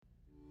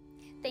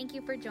Thank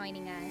you for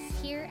joining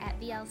us. Here at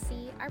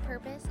VLC, our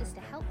purpose is to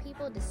help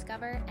people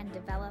discover and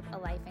develop a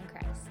life in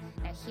Christ.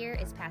 Now here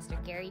is Pastor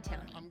Gary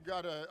Toney. I've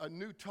got a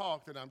new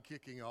talk that I'm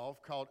kicking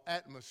off called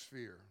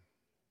Atmosphere.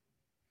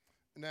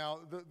 Now,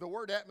 the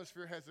word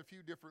atmosphere has a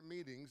few different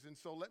meanings, and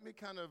so let me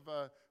kind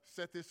of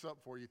set this up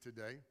for you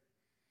today.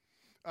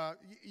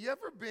 You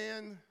ever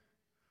been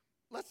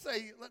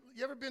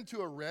to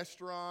a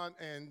restaurant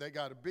and they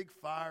got a big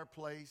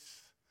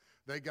fireplace,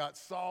 they got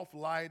soft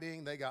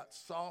lighting, they got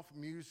soft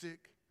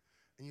music,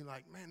 and you're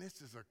like, man,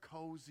 this is a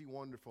cozy,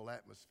 wonderful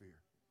atmosphere.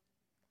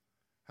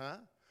 Huh?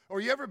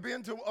 Or you ever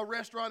been to a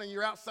restaurant and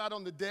you're outside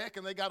on the deck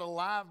and they got a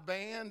live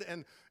band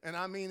and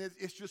I mean,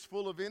 it's just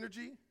full of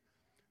energy?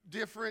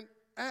 Different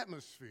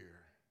atmosphere.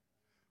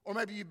 Or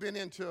maybe you've been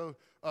into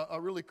a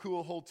really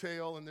cool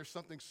hotel and there's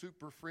something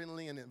super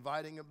friendly and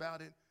inviting about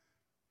it.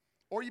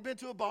 Or you've been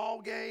to a ball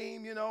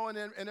game, and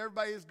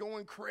everybody is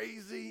going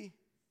crazy,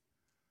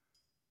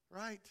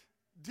 right?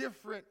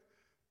 Different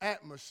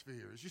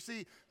atmospheres. You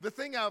see, the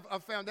thing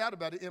I've found out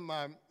about it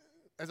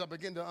as I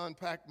begin to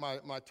unpack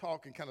my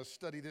talk and kind of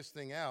study this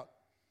thing out,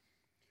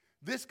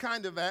 this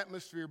kind of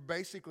atmosphere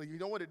basically, you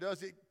know what it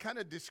does? It kind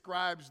of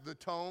describes the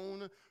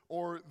tone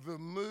or the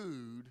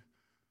mood,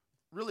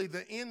 really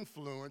the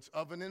influence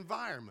of an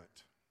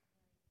environment.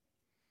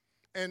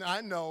 And I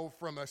know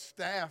from a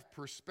staff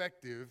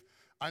perspective,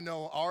 I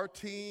know our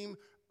team,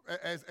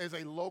 as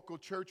a local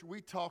church, we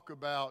talk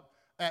about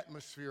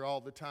atmosphere all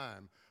the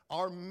time.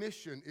 Our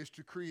mission is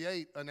to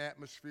create an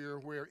atmosphere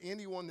where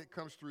anyone that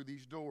comes through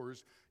these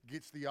doors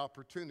gets the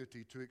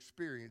opportunity to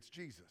experience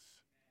Jesus.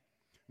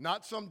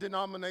 Not some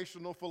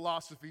denominational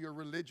philosophy or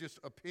religious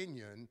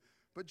opinion,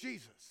 but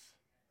Jesus.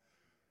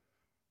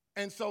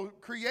 And so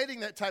creating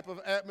that type of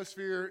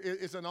atmosphere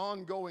is an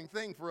ongoing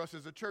thing for us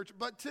as a church.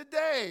 But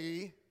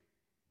today,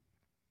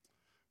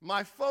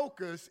 my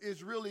focus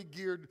is really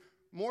geared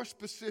more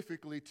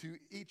specifically to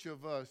each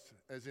of us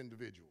as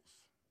individuals.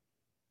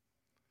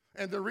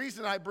 And the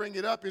reason I bring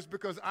it up is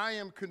because I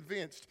am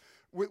convinced,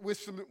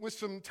 with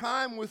some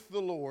time with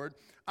the Lord,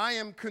 I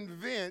am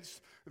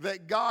convinced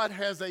that God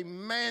has a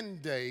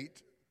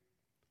mandate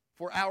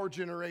for our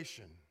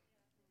generation.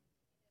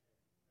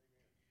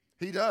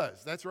 He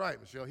does. That's right,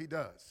 Michelle. He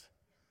does.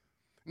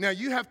 Now,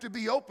 you have to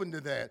be open to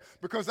that,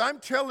 because I'm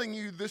telling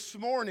you this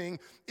morning,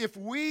 if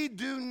we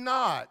do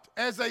not,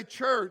 as a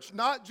church,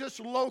 not just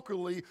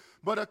locally,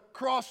 but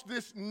across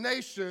this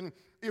nation,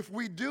 if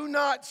we do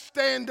not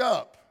stand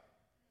up,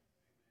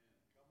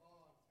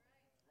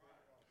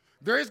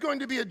 there is going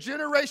to be a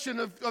generation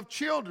of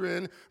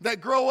children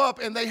that grow up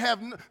and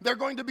they're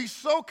going to be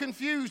so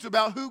confused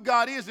about who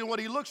God is and what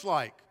He looks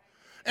like.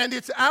 And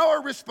it's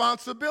our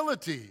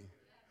responsibility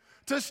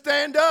to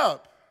stand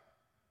up.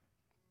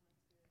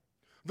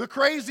 The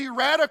crazy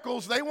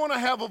radicals, they want to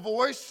have a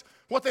voice.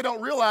 What they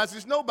don't realize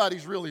is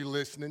nobody's really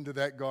listening to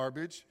that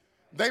garbage.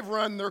 They've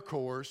run their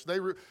course.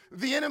 The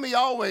enemy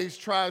always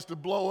tries to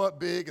blow up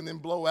big and then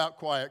blow out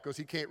quiet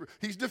because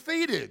he's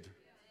defeated.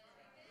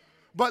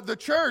 But the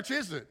church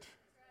isn't.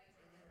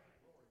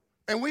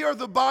 And we are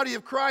the body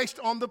of Christ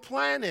on the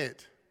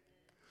planet.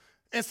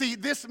 And see,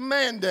 this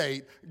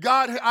mandate,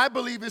 God, I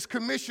believe, is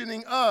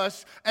commissioning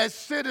us as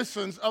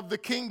citizens of the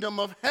kingdom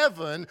of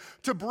heaven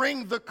to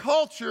bring the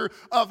culture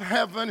of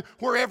heaven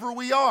wherever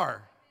we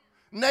are.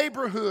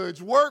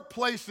 Neighborhoods,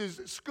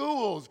 workplaces,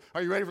 schools.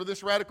 Are you ready for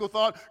this radical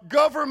thought?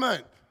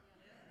 Government.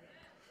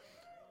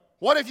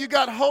 What if you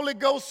got Holy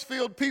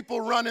Ghost-filled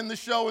people running the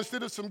show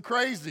instead of some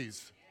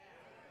crazies?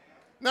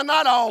 Now,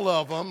 not all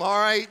of them, all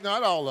right?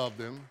 Not all of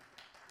them.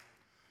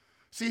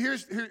 See,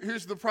 here's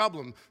the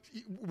problem.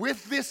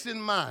 With this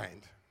in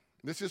mind,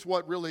 this is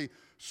what really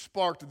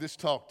sparked this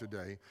talk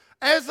today.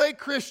 As a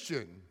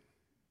Christian,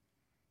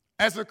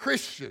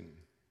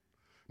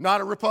 not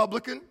a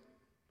Republican,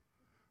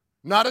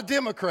 not a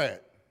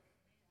Democrat,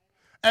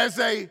 as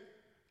a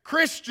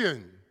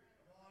Christian,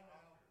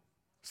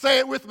 say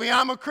it with me,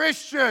 I'm a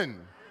Christian.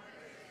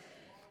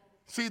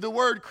 See, the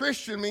word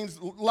Christian means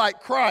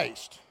like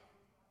Christ.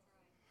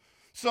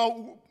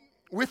 So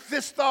with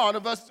this thought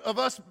of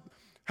us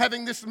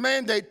having this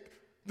mandate,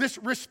 this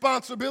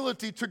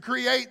responsibility to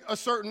create a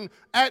certain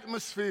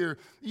atmosphere,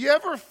 you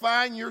ever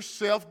find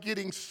yourself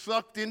getting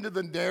sucked into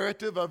the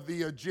narrative of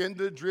the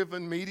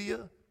agenda-driven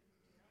media?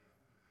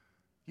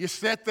 You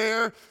sit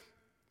there.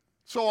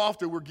 So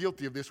often we're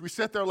guilty of this. We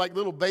sit there like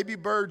little baby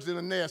birds in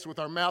a nest with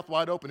our mouth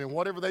wide open, and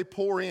whatever they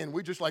pour in,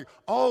 we just like,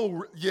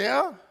 oh,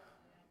 yeah?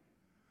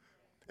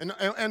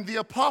 And the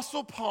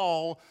Apostle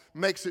Paul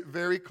makes it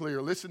very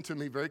clear. Listen to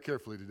me very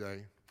carefully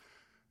today.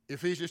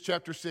 Ephesians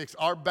chapter 6,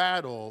 our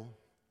battle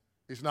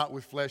is not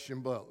with flesh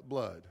and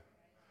blood,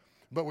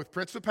 but with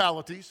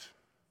principalities,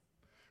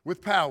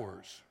 with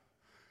powers,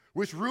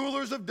 with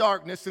rulers of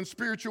darkness and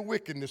spiritual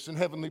wickedness in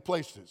heavenly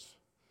places.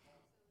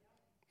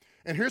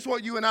 And here's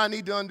what you and I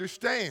need to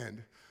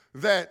understand,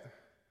 that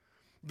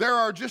there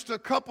are just a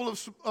couple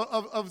of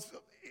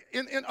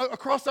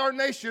across our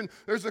nation,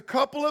 there's a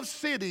couple of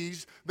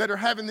cities that are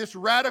having this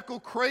radical,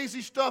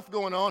 crazy stuff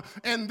going on,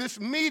 and this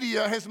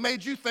media has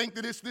made you think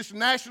that it's this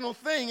national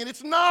thing, and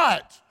it's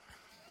not.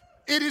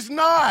 It is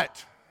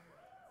not.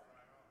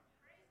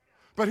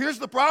 But here's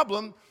the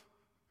problem.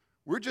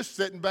 We're just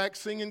sitting back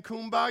singing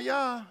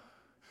Kumbaya.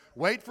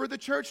 Wait for the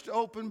church to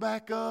open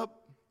back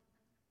up.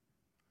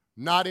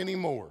 Not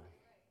anymore.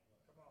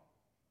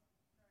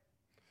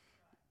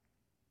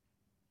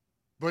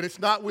 But it's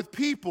not with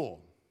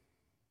people.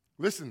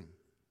 Listen.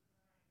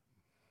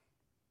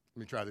 Let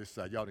me try this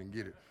side. Y'all didn't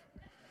get it.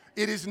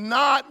 It is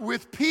not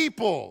with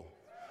people.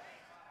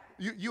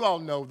 You all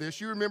know this.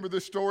 You remember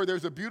this story.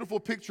 There's a beautiful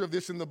picture of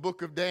this in the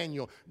book of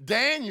Daniel.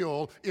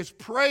 Daniel is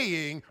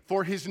praying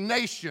for his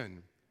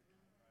nation.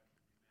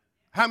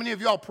 How many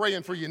of y'all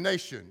praying for your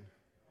nation?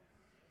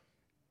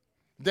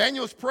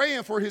 Daniel's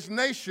praying for his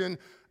nation,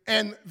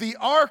 and the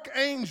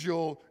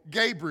archangel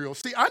Gabriel.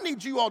 See, I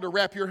need you all to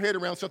wrap your head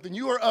around something.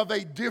 You are of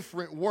a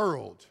different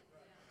world.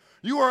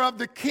 You are of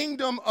the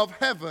kingdom of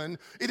heaven.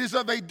 It is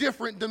of a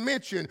different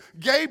dimension.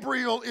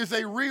 Gabriel is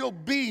a real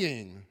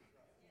being.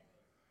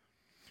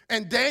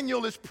 And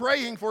Daniel is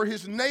praying for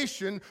his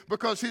nation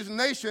because his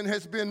nation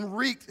has been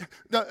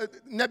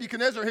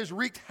Nebuchadnezzar has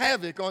wreaked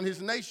havoc on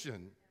his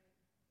nation.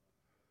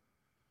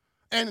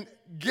 And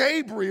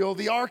Gabriel,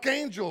 the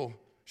archangel,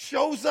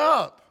 shows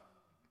up.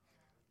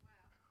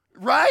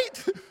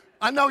 Right?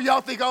 I know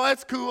y'all think, oh,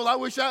 that's cool. I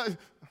wish I...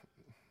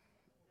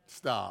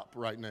 Stop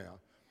right now.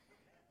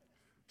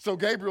 So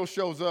Gabriel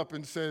shows up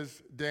and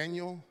says,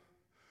 Daniel,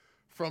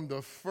 from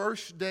the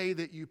first day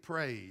that you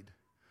prayed,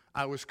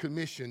 I was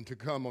commissioned to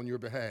come on your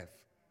behalf.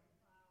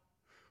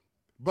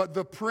 But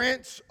the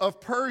prince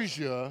of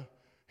Persia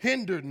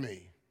hindered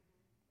me.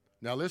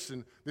 Now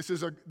listen, this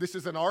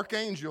is an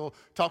archangel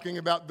talking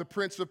about the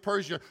prince of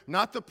Persia,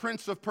 not the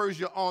prince of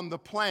Persia on the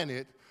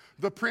planet,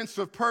 the prince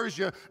of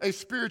Persia, a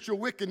spiritual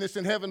wickedness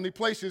in heavenly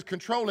places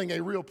controlling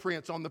a real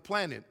prince on the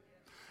planet.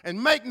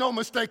 And make no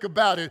mistake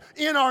about it,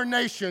 in our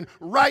nation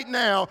right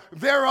now,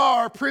 there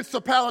are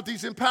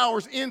principalities and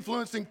powers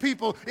influencing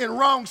people in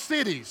wrong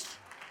cities.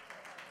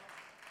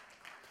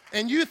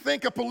 And you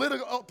think a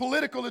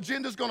political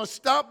agenda is going to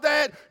stop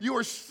that? You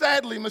are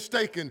sadly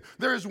mistaken.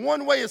 There is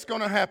one way it's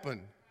going to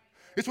happen.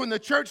 It's when the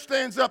church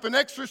stands up and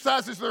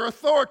exercises their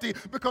authority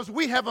because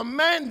we have a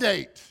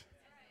mandate.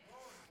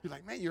 You're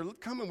like, man, you're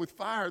coming with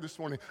fire this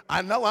morning.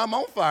 I know I'm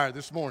on fire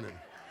this morning.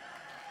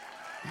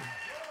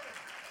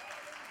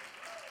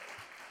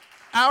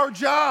 Our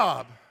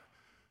job,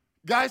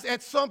 guys,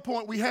 at some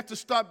point we have to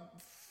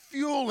stop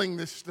fueling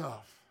this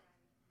stuff.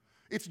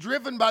 It's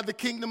driven by the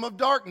kingdom of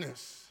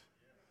darkness.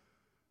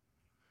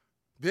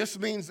 This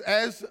means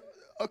as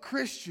a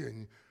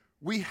Christian,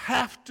 we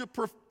have to,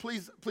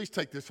 please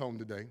take this home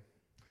today.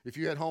 If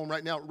you're at home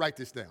right now, write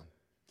this down.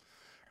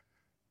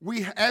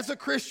 As a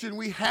Christian,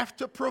 we have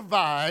to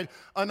provide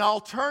an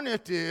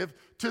alternative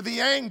to the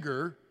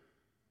anger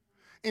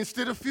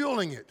instead of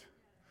fueling it.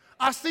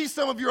 I see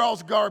some of your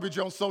all's garbage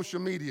on social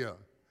media.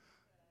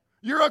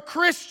 You're a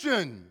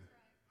Christian,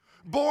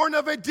 born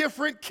of a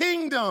different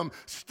kingdom.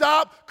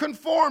 Stop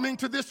conforming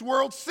to this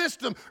world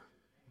system.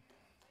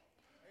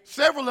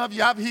 Several of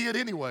you I've hid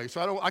anyway,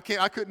 so I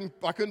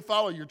couldn't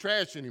follow your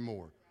trash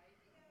anymore.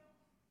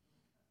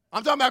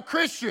 I'm talking about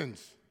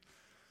Christians.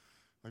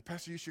 Like,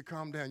 Pastor, you should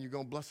calm down. You're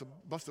going to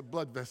bust a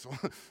blood vessel.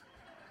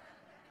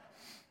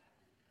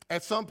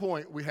 At some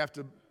point, we have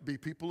to be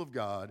people of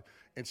God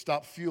and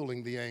stop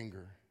fueling the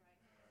anger.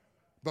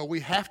 But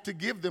we have to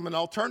give them an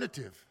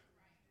alternative.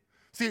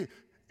 See,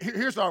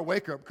 here's our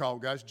wake-up call,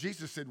 guys.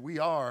 Jesus said we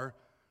are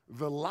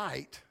the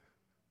light.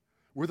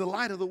 We're the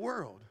light of the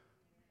world.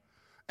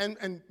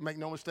 And make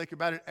no mistake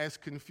about it, as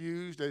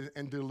confused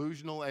and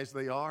delusional as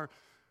they are,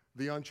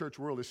 the unchurched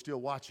world is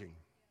still watching.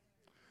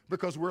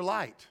 Because we're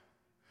light.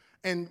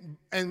 And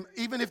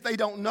even if they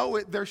don't know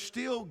it, they're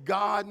still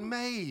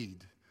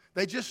God-made.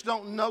 They just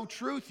don't know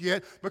truth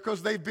yet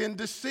because they've been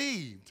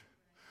deceived.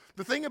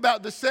 The thing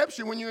about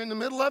deception, when you're in the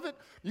middle of it,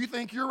 you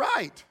think you're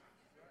right.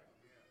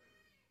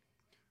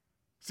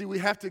 See, we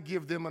have to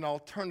give them an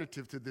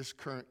alternative to this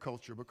current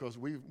culture because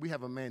we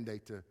have a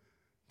mandate to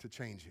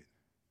change it.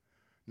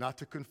 Not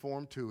to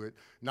conform to it,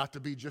 not to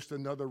be just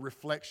another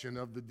reflection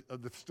of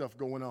the stuff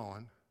going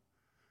on.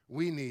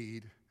 We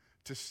need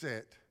to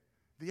set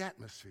the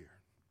atmosphere.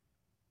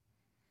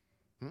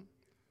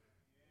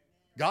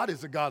 God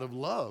is a God of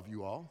love,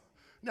 you all.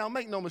 Now,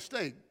 make no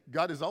mistake,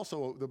 God is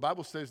also, the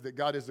Bible says that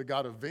God is a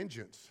God of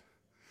vengeance.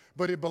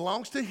 But it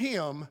belongs to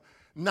Him,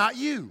 not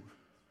you.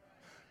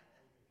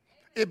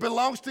 It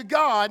belongs to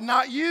God,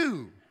 not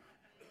you.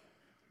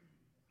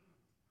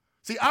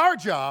 See, our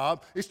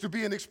job is to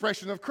be an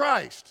expression of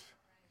Christ.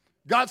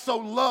 God so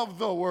loved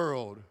the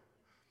world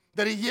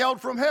that He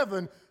yelled from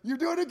heaven, "You're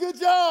doing a good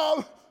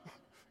job."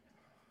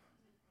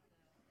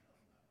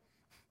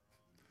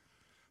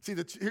 See,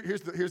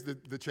 here's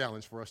the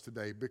challenge for us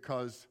today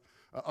because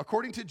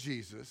according to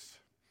Jesus,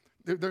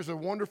 there's a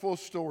wonderful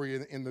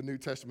story in the New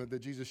Testament that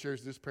Jesus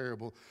shares this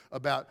parable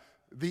about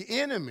the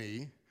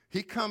enemy.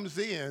 He comes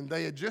in,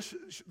 they had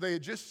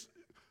just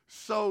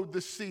sowed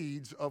the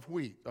seeds of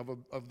wheat,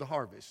 of the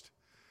harvest.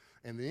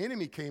 And the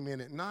enemy came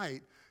in at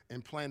night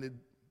and planted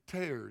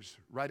tares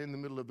right in the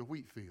middle of the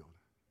wheat field.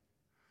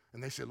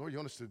 And they said, "Lord, you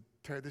want us to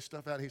tear this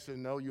stuff out? He said,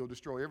 no, you'll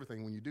destroy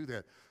everything when you do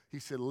that. He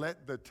said,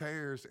 let the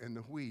tares and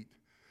the wheat,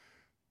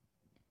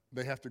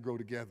 they have to grow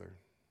together.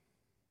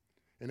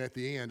 And at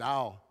the end,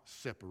 I'll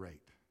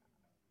separate.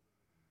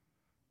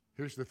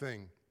 Here's the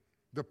thing.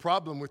 The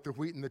problem with the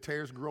wheat and the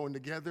tares growing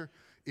together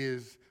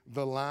is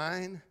the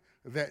line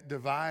that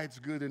divides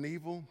good and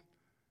evil,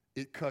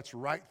 it cuts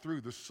right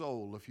through the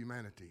soul of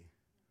humanity.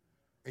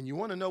 And you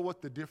want to know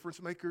what the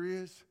difference maker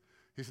is?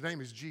 His name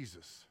is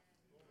Jesus,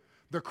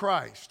 the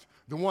Christ,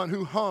 the one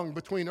who hung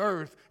between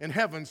earth and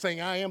heaven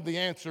saying, I am the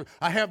answer,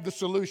 I have the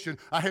solution,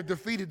 I have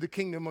defeated the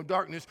kingdom of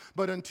darkness.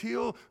 But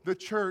until the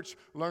church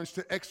learns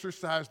to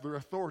exercise their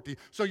authority,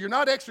 so you're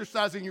not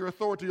exercising your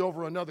authority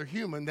over another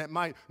human that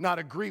might not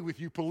agree with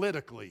you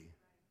politically.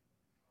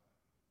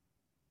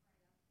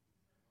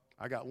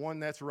 I got one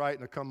that's right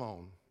and a come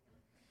on.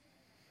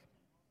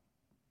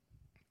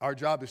 Our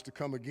job is to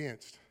come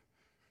against,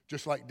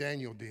 just like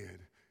Daniel did.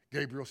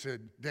 Gabriel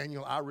said,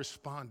 Daniel, I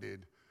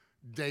responded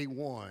day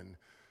one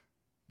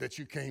that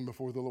you came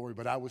before the Lord,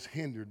 but I was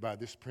hindered by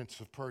this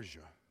prince of Persia,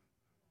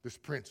 this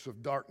prince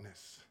of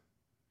darkness.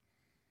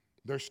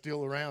 They're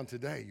still around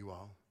today, you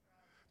all.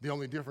 The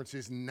only difference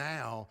is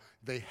now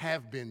they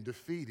have been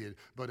defeated,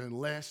 but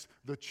unless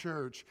the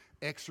church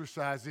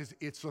exercises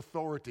its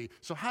authority.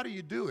 So how do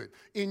you do it?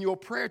 In your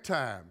prayer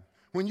time.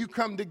 When you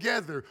come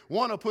together,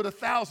 one will put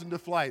 1,000 to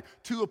flight,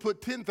 two will put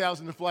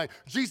 10,000 to flight.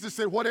 Jesus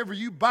said, whatever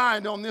you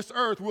bind on this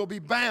earth will be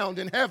bound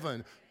in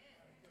heaven.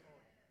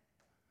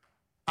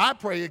 I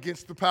pray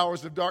against the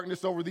powers of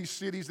darkness over these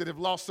cities that have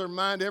lost their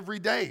mind every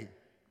day.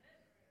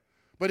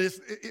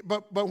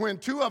 But when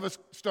 2 of us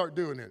start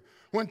doing it,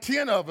 when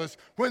 10 of us,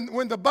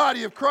 when the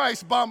body of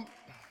Christ but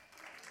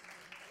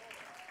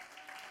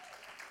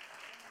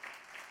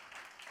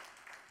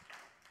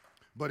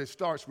it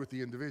starts with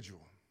the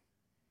individual.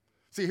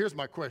 See, here's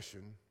my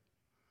question.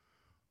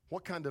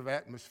 What kind of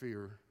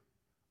atmosphere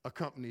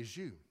accompanies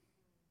you?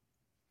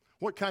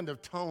 What kind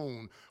of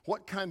tone,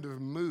 what kind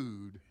of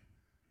mood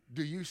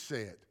do you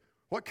set?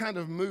 What kind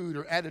of mood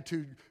or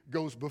attitude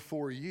goes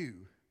before you?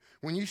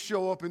 When you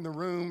show up in the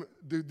room,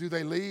 do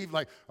they leave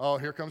like, oh,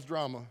 here comes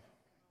drama?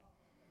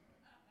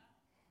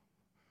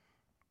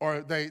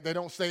 Or they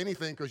don't say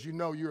anything because you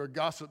know you're a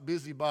gossip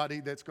busybody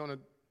that's going to,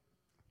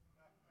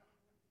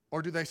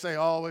 or do they say,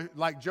 oh,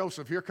 like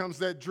Joseph, here comes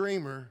that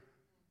dreamer?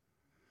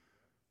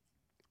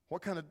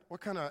 What kind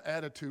of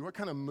attitude, what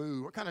kind of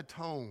mood, what kind of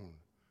tone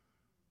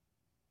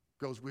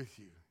goes with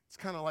you? It's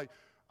kind of like,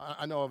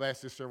 I know I've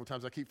asked this several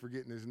times. I keep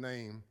forgetting his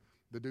name.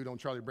 The dude on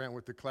Charlie Brown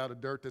with the cloud of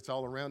dirt that's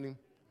all around him.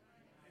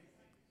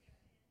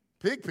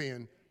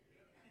 Pigpen.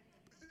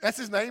 That's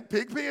his name,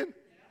 Pigpen?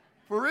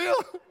 For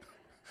real?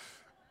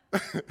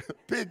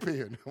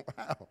 Pigpen.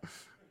 Wow.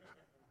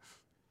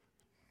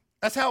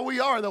 That's how we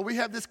are, though. We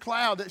have this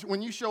cloud that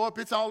when you show up,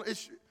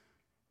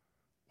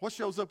 what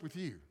shows up with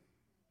you?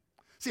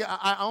 See,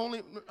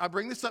 I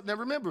bring this up. Now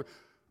remember,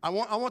 I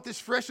want this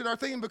fresh in our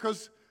thinking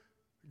because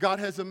God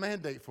has a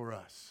mandate for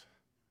us.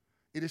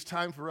 It is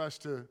time for us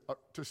to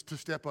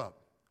step up,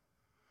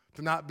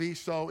 to not be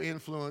so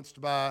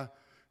influenced by.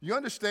 You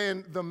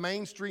understand the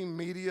mainstream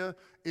media?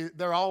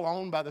 They're all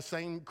owned by the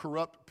same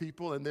corrupt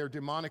people, and they're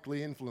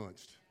demonically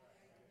influenced.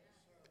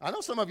 I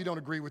know some of you don't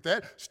agree with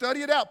that.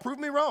 Study it out. Prove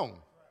me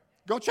wrong.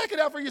 Go check it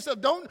out for yourself.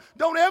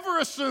 Don't ever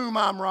assume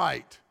I'm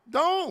right.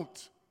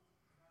 Don't.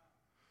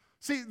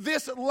 See,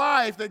 this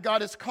life that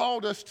God has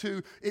called us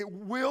to, it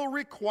will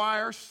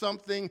require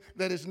something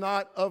that is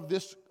not of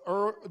this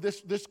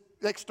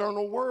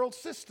external world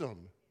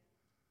system.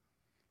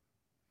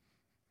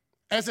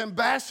 As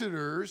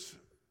ambassadors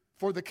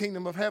for the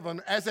kingdom of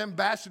heaven, as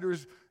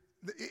ambassadors,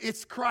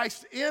 it's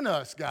Christ in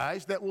us,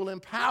 guys, that will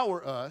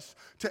empower us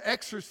to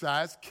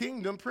exercise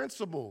kingdom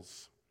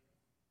principles.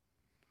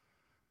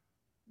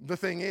 The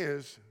thing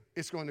is,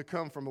 it's going to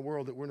come from a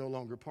world that we're no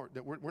longer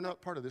we're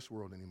not part of this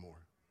world anymore.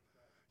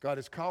 God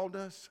has called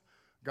us,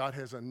 God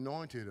has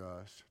anointed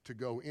us to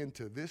go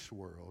into this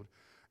world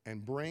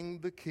and bring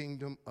the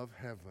kingdom of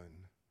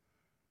heaven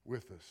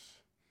with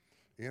us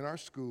in our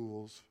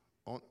schools,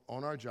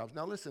 on our jobs.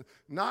 Now listen,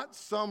 not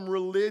some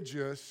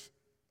religious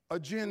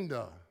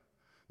agenda,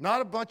 not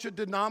a bunch of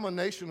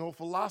denominational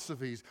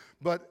philosophies,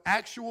 but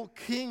actual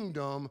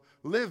kingdom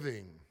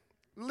living.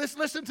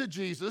 Listen to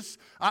Jesus.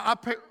 I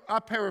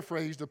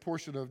paraphrased a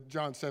portion of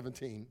John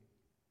 17.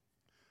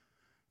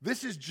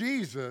 This is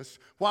Jesus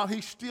while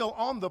he's still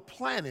on the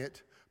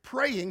planet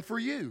praying for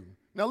you.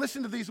 Now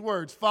listen to these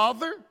words.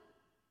 Father,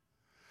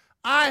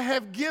 I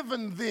have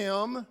given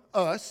them,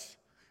 us,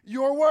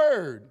 your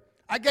word.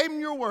 I gave them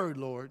your word,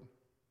 Lord,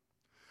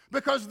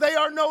 because they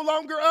are no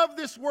longer of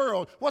this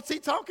world. What's he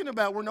talking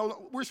about?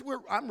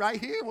 I'm right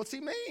here. What's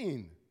he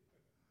mean?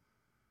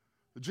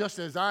 Just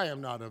as I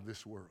am not of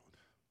this world.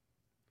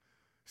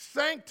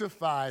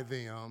 Sanctify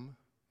them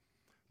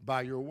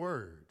by your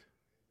word.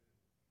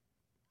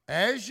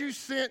 As you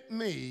sent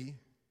me,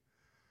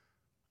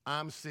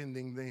 I'm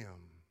sending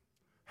them.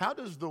 How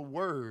does the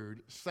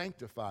word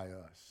sanctify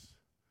us?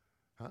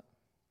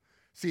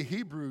 See,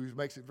 Hebrews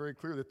makes it very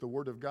clear that the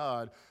word of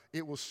God,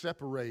 it will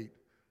separate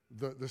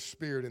the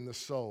spirit and the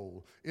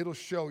soul. It'll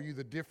show you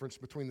the difference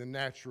between the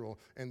natural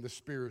and the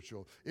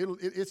spiritual.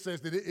 It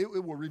says that it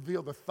will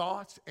reveal the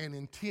thoughts and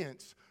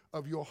intents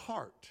of your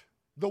heart.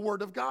 The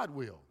Word of God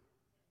will.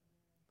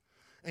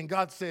 And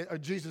God said, or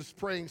Jesus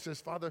praying says,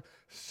 Father,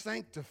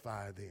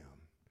 sanctify them.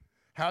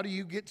 How do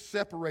you get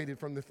separated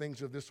from the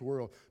things of this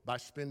world? By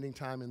spending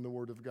time in the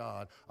Word of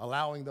God,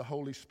 allowing the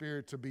Holy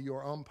Spirit to be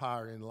your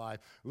umpire in life,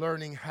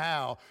 learning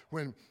how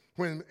when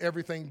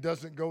everything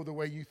doesn't go the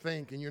way you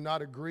think and you're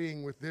not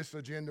agreeing with this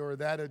agenda or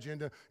that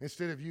agenda,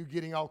 instead of you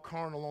getting all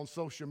carnal on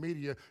social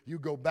media, you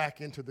go back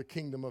into the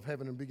kingdom of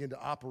heaven and begin to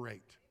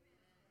operate.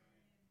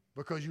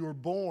 Because you were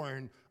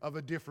born of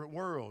a different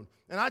world.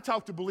 And I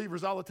talk to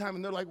believers all the time,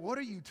 and they're like, what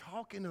are you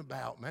talking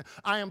about, man?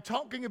 I am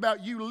talking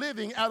about you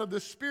living out of the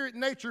spirit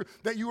nature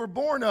that you were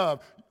born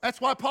of. That's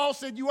why Paul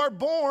said you are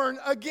born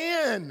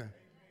again.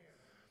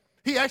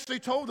 He actually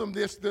told them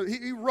this.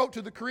 He wrote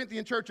to the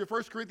Corinthian church in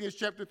 1 Corinthians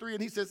chapter 3,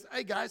 and he says,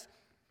 hey, guys,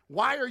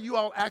 why are you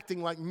all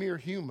acting like mere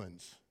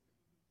humans?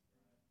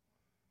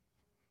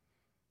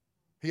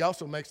 He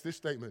also makes this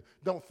statement,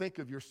 don't think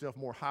of yourself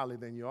more highly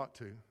than you ought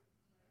to.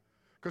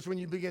 Because when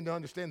you begin to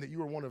understand that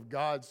you are one of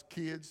God's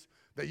kids,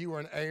 that you are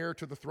an heir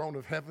to the throne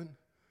of heaven,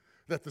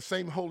 that the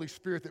same Holy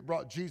Spirit that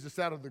brought Jesus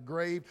out of the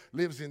grave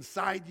lives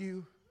inside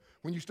you,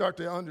 when you start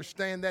to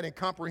understand that and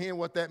comprehend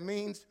what that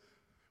means,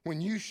 when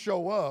you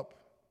show up,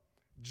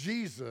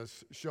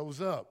 Jesus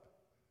shows up.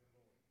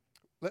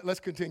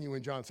 Let's continue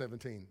in John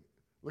 17.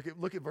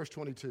 Look at verse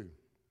 22.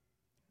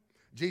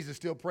 Jesus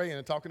still praying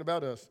and talking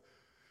about us.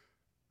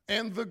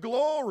 And the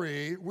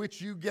glory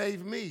which you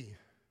gave me.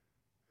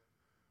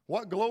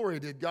 What glory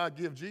did God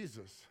give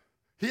Jesus?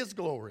 His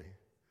glory.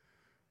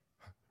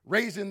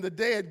 Raising the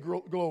dead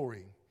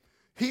glory.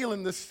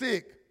 Healing the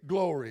sick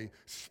glory.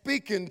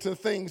 Speaking to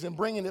things and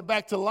bringing it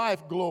back to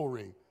life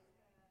glory.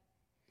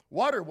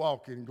 Water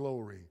walking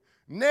glory.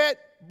 Net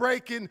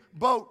breaking,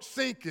 boat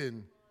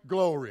sinking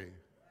glory.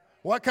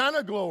 What kind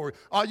of glory?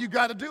 All you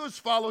got to do is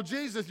follow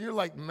Jesus. You're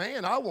like,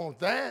 man, I want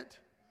that.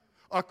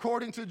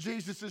 According to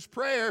Jesus'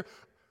 prayer,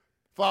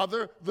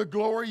 Father, the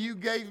glory you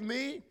gave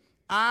me,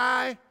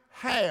 I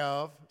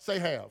have. Say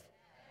have.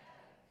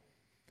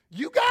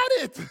 You got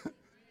it.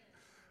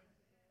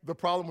 The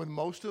problem with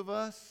most of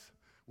us,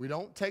 we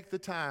don't take the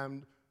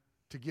time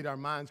to get our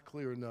minds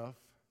clear enough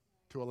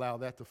to allow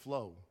that to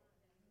flow.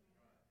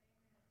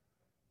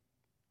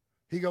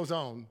 He goes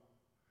on,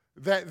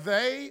 that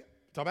they,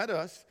 talk about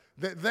us,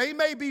 that they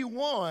may be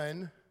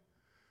one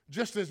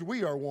just as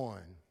we are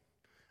one.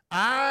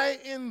 I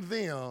in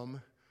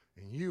them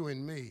and you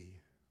in me.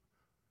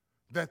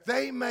 That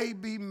they may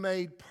be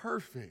made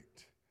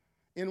perfect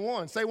in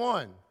one. Say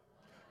one.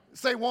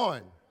 Say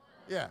one.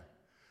 Yeah.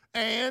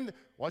 And,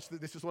 watch this.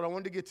 This is what I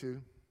wanted to get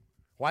to.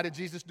 Why did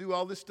Jesus do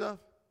all this stuff?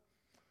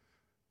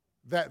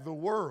 That the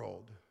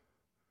world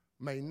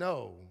may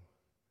know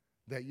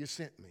that you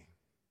sent me.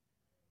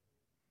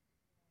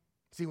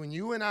 See, when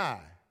you and I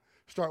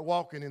start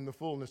walking in the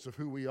fullness of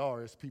who we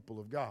are as people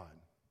of God,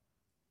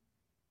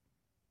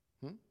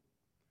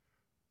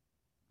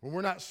 when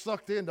we're not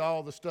sucked into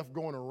all the stuff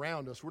going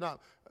around us,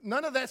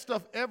 none of that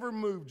stuff ever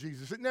moved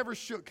Jesus. It never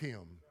shook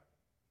him.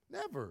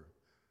 Never.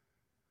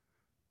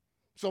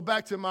 So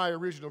back to my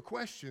original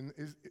question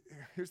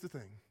here's the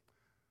thing.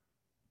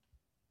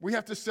 We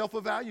have to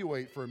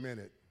self-evaluate for a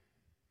minute.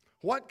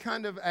 What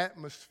kind of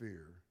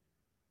atmosphere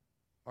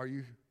are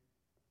you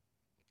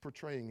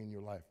portraying in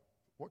your life?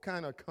 What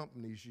kind of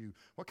accompanies you?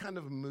 What kind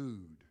of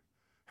mood?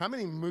 How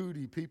many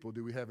moody people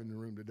do we have in the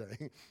room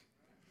today?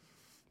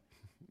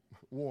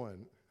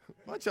 One.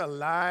 Bunch of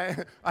lie.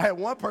 I had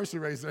one person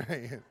raise their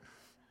hand.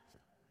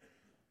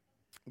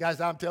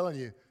 Guys, I'm telling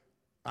you,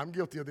 I'm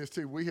guilty of this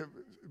too.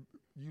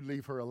 You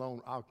leave her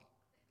alone.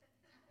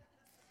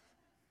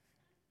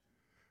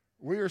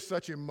 We are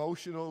such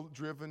emotional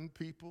driven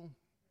people.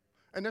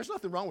 And there's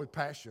nothing wrong with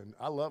passion.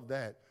 I love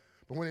that.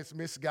 But when it's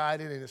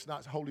misguided and it's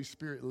not Holy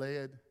Spirit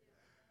led,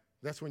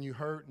 that's when you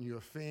hurt and you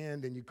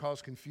offend and you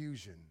cause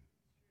confusion.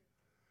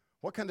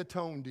 What kind of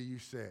tone do you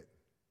set?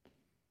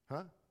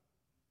 Huh?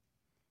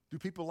 Do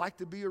people like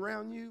to be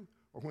around you?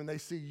 Or when they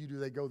see you, do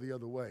they go the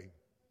other way?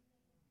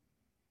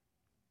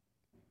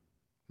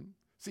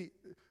 See,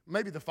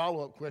 maybe the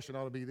follow-up question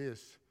ought to be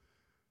this.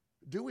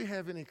 Do we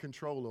have any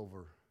control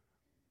over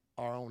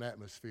our own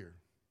atmosphere?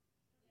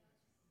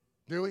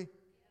 Do we?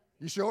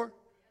 You sure?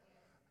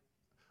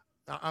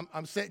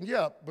 I'm setting you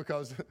up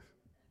because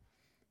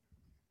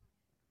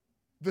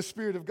the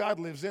Spirit of God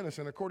lives in us,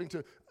 and according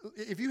to,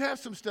 if you have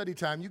some study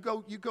time, you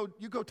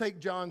go take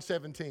John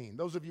 17.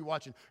 Those of you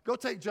watching, go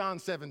take John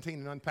 17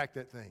 and unpack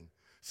that thing.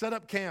 Set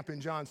up camp in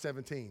John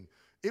 17.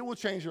 It will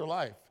change your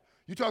life.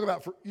 You talk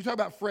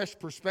about fresh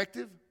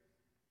perspective.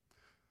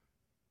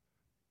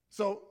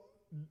 So,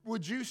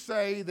 would you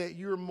say that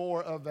you're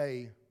more of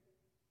a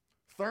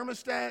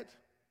thermostat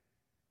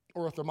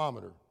or a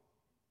thermometer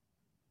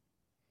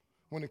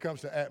when it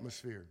comes to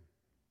atmosphere?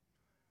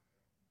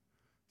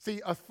 See,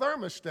 a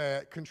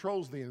thermostat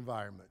controls the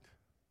environment.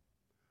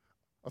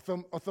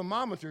 A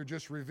thermometer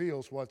just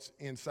reveals what's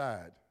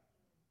inside.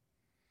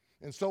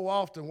 And so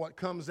often what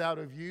comes out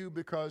of you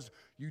because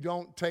you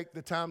don't take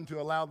the time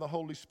to allow the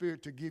Holy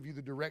Spirit to give you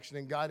the direction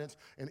and guidance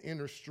and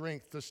inner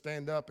strength to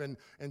stand up and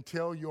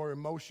tell your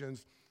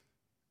emotions,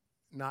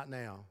 not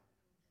now.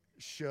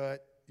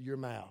 Shut your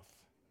mouth.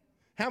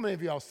 How many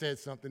of y'all said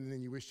something and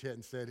then you wish you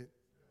hadn't said it?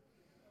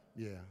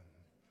 Yeah,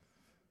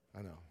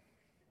 I know.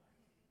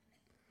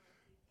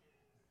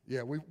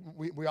 Yeah,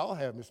 we all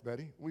have, Miss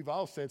Betty. We've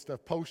all said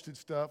stuff, posted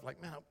stuff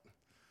like, man,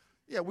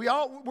 yeah,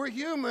 we're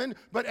human,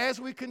 but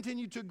as we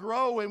continue to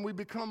grow and we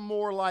become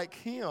more like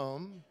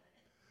Him,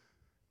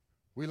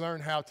 we learn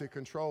how to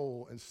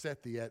control and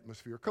set the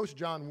atmosphere. Coach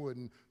John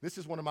Wooden, this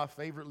is one of my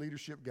favorite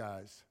leadership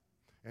guys.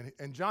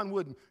 And John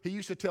Wooden, he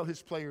used to tell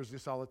his players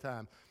this all the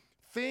time.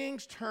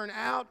 Things turn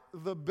out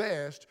the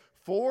best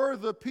for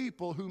the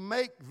people who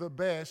make the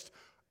best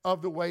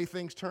of the way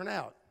things turn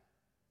out.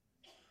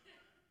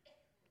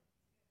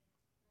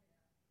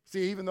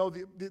 See, even though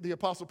the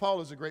Apostle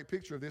Paul is a great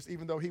picture of this,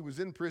 even though he was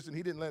in prison,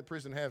 he didn't let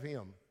prison have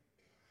him.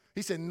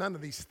 He said, none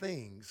of these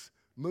things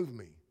move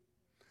me.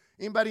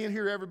 Anybody in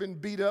here ever been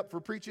beat up for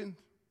preaching?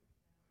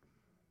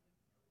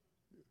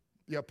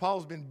 Yeah,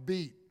 Paul's been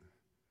beat.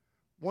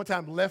 One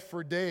time left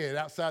for dead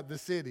outside the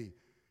city.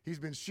 He's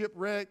been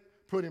shipwrecked,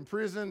 put in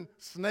prison,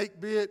 snake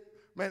bit.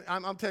 Man,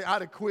 I'm telling you,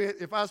 I'd have quit.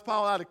 If I was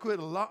Paul, I'd have quit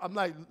a lot. I'm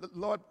like,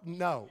 Lord,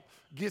 no.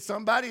 Get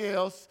somebody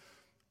else.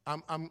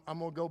 I'm going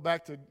to go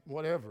back to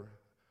whatever.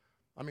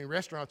 I mean,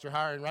 restaurants are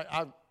hiring, right?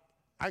 I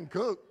can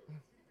cook.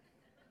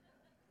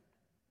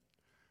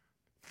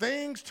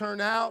 Things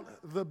turn out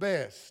the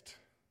best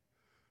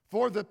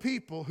for the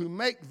people who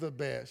make the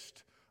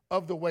best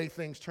of the way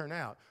things turn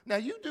out. Now,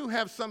 you do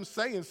have some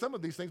say in some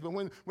of these things, but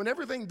when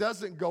everything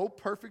doesn't go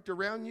perfect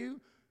around you,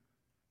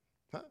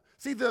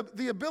 see,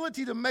 the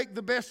ability to make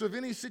the best of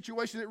any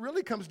situation, it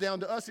really comes down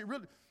to us. You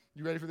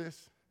ready for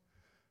this?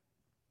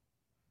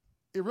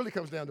 It really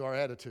comes down to our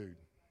attitude.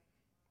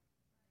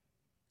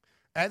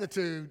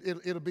 Attitude,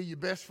 it'll be your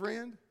best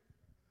friend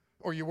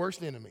or your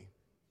worst enemy,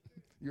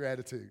 your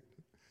attitude.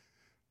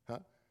 Huh?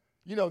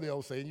 You know the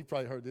old saying, you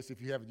probably heard this.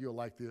 If you haven't, you'll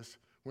like this.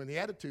 When the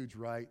attitude's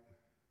right,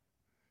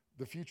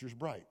 the future's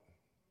bright.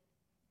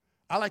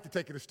 I like to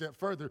take it a step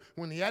further.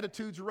 When the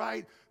attitude's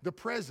right, the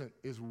present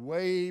is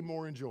way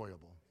more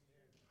enjoyable.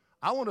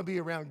 I want to be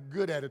around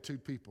good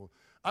attitude people.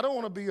 I don't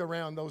want to be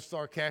around those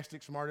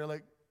sarcastic, smart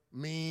aleck,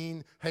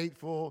 mean,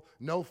 hateful,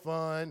 no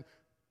fun.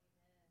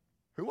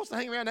 Who wants to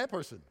hang around that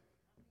person?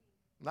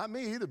 Not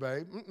me either,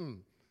 babe.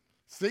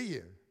 See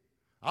you.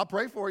 I'll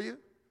pray for you.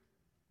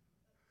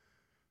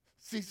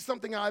 See,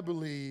 something I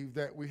believe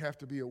that we have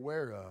to be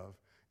aware of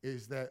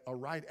is that a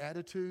right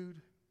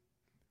attitude,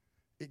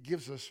 it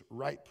gives us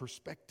right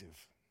perspective.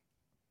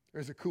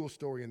 There's a cool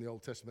story in the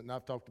Old Testament, and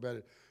I've talked about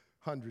it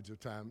hundreds of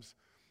times,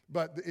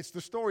 but it's the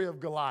story of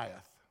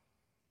Goliath.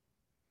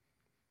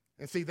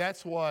 And see,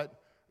 that's what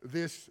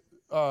this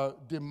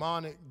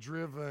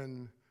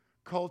demonic-driven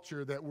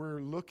culture that we're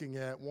looking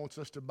at wants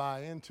us to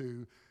buy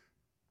into,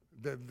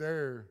 that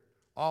they're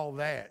all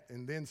that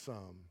and then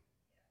some.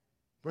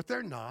 But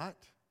they're not.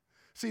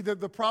 See, the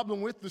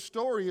problem with the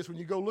story is when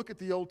you go look at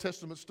the Old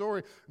Testament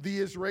story, the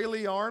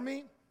Israeli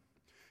army,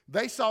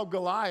 they saw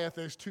Goliath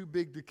as too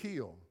big to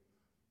kill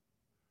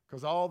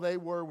because all they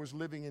were was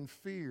living in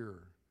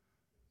fear.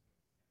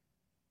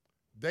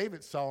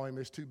 David saw him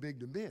as too big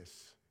to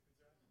miss.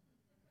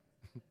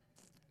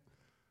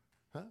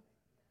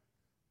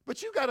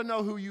 But you got to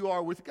know who you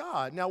are with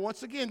God. Now,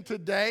 once again,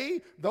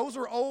 today, those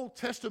are Old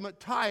Testament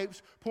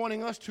types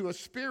pointing us to a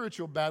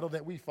spiritual battle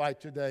that we fight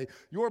today.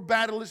 Your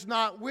battle is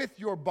not with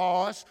your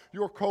boss,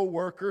 your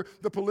co-worker,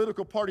 the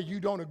political party you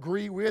don't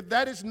agree with.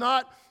 That is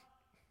not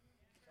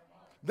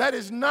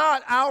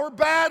our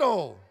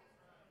battle.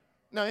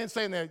 Now, in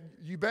saying that,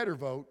 you better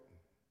vote.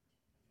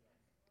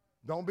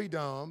 Don't be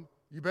dumb.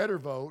 You better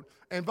vote.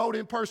 And vote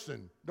in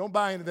person. Don't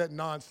buy into that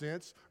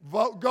nonsense.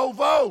 Vote. Go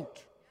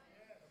vote.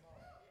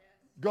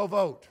 Go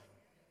vote.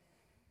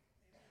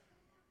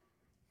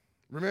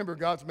 Remember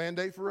God's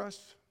mandate for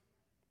us?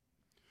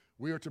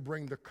 We are to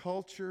bring the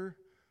culture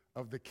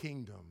of the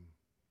kingdom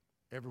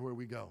everywhere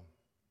we go.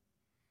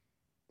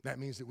 That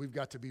means that we've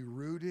got to be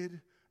rooted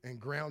and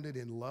grounded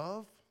in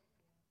love.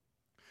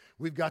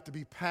 We've got to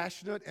be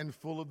passionate and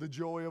full of the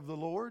joy of the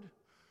Lord.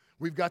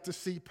 We've got to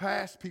see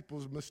past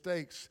people's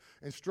mistakes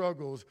and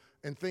struggles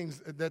and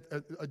things that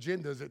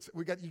agendas.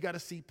 You got to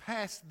see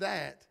past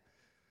that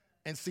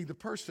and see the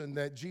person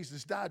that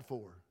Jesus died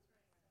for.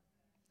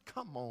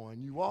 Come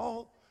on, you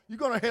all. You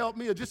going to help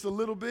me just a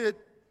little bit?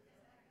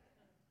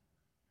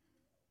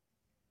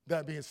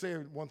 That being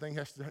said, one thing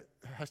has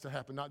to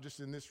happen, not just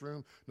in this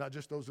room, not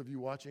just those of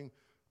you watching,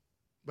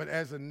 but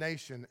as a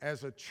nation,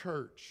 as a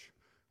church,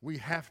 we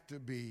have to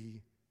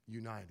be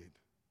united.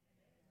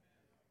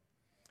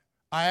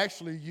 I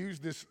actually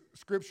used this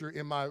scripture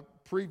in my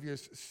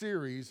previous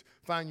series,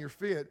 Find Your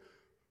Fit.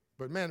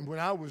 But man, when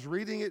I was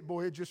reading it,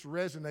 boy, it just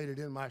resonated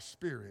in my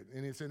spirit.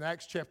 And it's in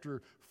Acts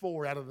chapter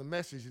 4 out of the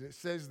Message, and it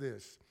says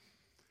this: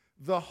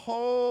 the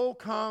whole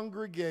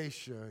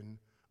congregation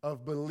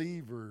of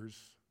believers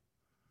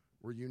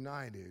were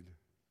united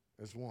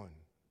as one.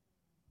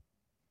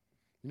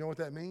 You know what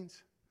that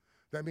means?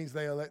 That means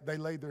they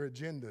laid their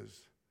agendas,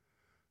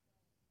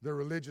 their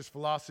religious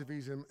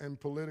philosophies and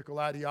political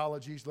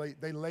ideologies.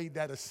 They laid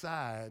that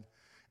aside,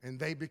 and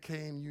they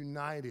became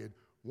united.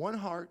 One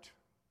heart,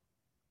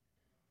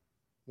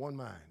 one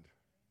mind.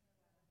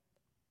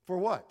 For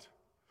what?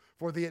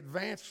 For the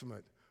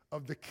advancement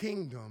of the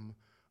kingdom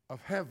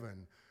of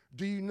heaven.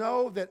 Do you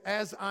know that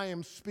as I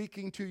am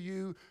speaking to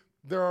you,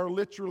 there are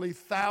literally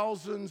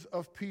thousands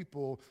of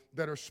people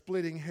that are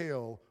splitting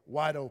hell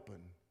wide open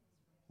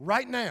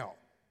right now?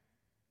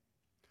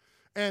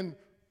 And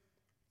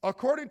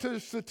according to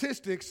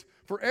statistics,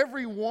 for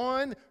every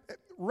one,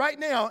 right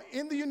now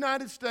in the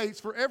United States,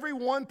 for every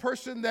one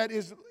person that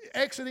is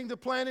exiting the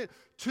planet,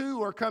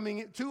 two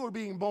are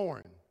being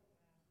born.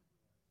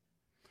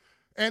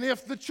 And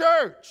if the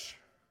church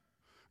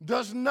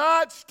does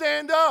not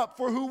stand up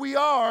for who we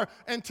are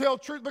and tell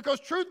truth, because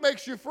truth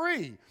makes you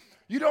free.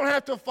 You don't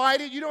have to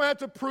fight it. You don't have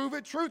to prove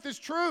it. Truth is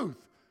truth.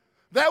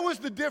 That was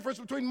the difference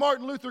between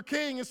Martin Luther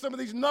King and some of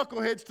these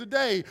knuckleheads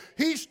today.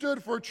 He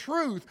stood for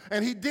truth,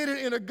 and he did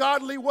it in a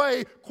godly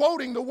way,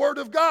 quoting the Word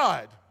of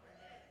God.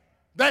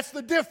 That's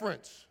the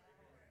difference.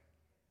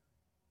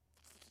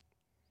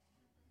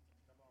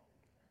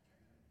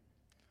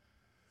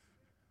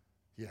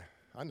 Yeah,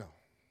 I know.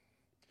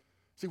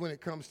 See, when it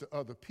comes to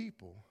other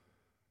people,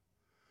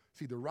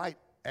 see, the right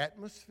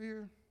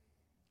atmosphere,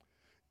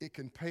 it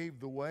can pave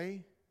the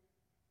way.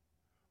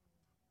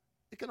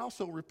 It can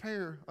also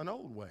repair an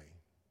old way.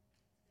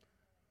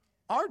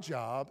 Our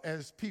job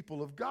as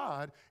people of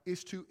God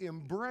is to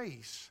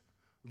embrace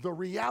the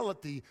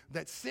reality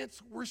that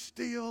since we're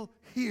still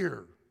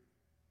here,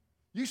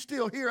 you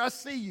still here, I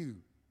see you.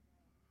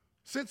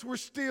 Since we're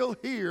still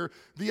here,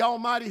 the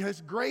Almighty has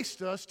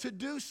graced us to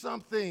do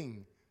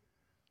something.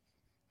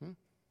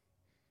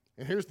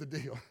 And here's the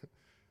deal.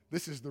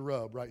 This is the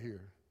rub right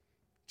here.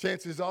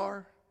 Chances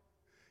are,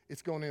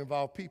 it's going to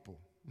involve people.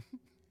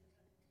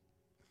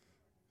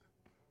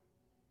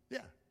 Yeah.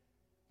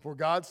 For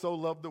God so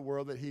loved the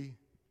world that he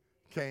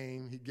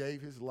came, he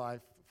gave his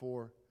life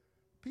for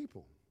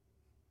people.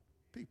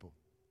 People.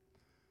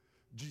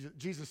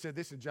 Jesus said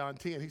this in John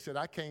 10. He said,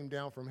 I came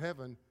down from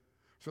heaven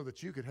so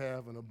that you could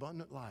have an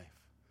abundant life.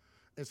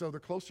 And so the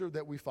closer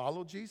that we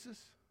follow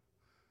Jesus,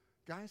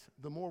 guys,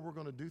 the more we're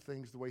going to do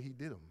things the way he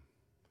did them.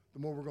 The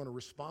more we're going to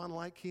respond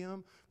like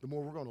him, the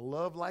more we're going to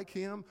love like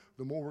him,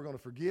 the more we're going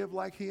to forgive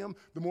like him,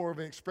 the more of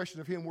an expression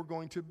of him we're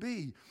going to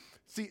be.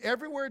 See,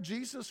 everywhere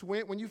Jesus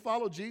went, when you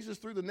follow Jesus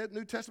through the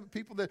New Testament,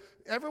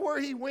 everywhere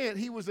he went,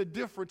 he was a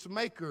difference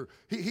maker.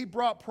 He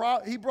brought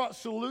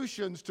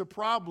solutions to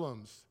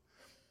problems.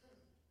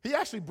 He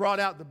actually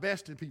brought out the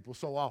best in people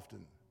so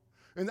often.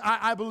 And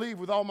I believe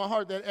with all my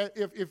heart that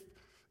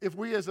if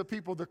we as a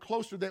people, the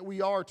closer that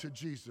we are to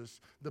Jesus,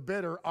 the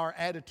better our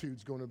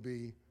attitude's going to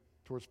be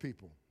towards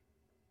people.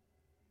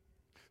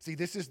 See,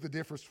 this is the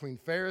difference between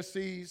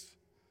Pharisees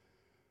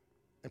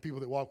and people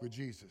that walk with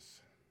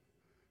Jesus.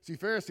 See,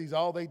 Pharisees,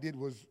 all they did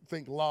was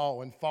think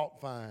law and fault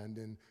find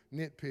and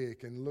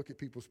nitpick and look at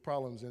people's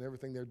problems and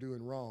everything they're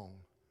doing wrong.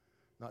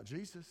 Not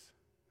Jesus.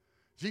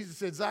 Jesus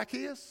said,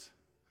 Zacchaeus,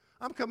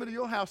 I'm coming to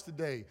your house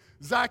today.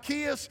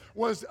 Zacchaeus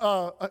was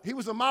he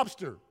was a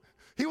mobster.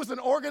 He was an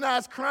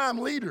organized crime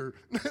leader.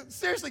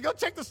 Seriously, go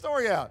check the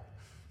story out.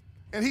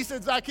 And he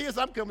said, Zacchaeus,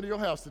 I'm coming to your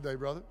house today,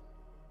 brother.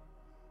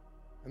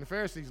 And the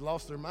Pharisees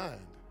lost their mind.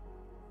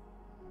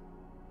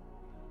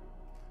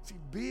 See,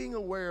 being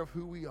aware of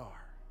who we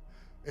are,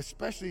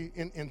 especially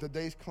in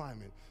today's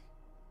climate,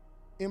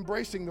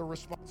 embracing the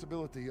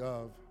responsibility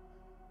of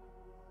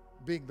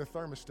being the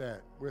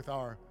thermostat with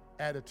our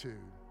attitude.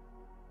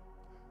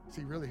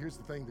 See, really, here's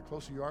the thing. The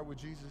closer you are with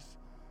Jesus,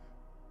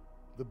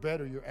 the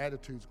better your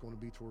attitude's going to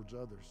be towards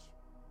others.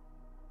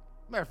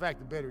 Matter of fact,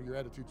 the better your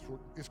attitude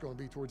is going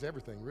to be towards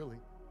everything, really.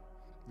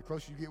 The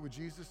closer you get with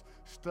Jesus,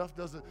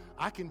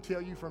 I can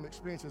tell you from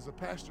experience as a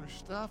pastor,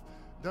 stuff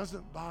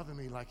doesn't bother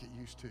me like it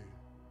used to.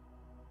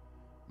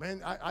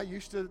 Man, I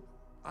used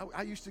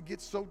to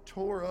get so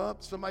tore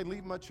up, somebody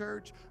leave my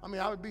church.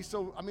 I would be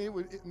so,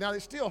 now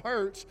it still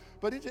hurts,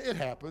 but it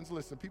happens.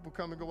 Listen, people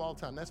come and go all the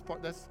time.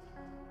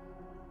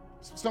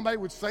 Somebody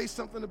would say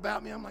something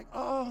about me. I'm like,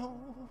 oh,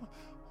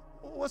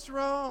 what's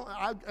wrong?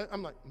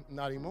 I'm like,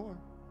 not anymore.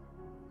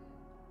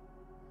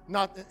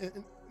 Not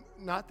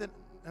that.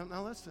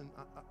 Now listen,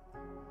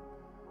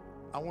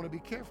 I want to be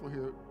careful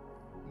here.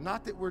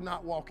 Not that we're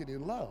not walking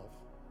in love.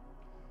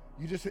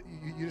 You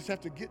just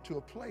have to get to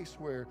a place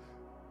where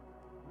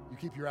you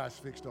keep your eyes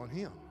fixed on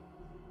him,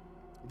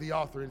 the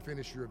author and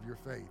finisher of your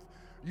faith.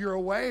 You're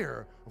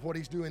aware of what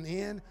he's doing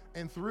in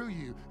and through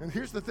you. And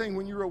here's the thing,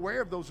 when you're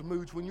aware of those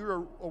moods, when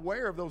you're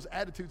aware of those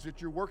attitudes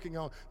that you're working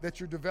on, that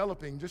you're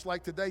developing, just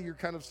like today you're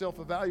kind of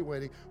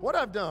self-evaluating. What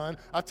I've done,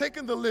 I've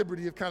taken the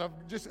liberty of kind of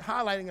just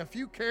highlighting a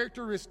few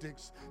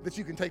characteristics that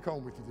you can take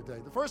home with you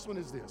today. The first one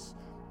is this.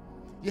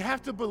 You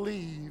have to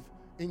believe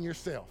in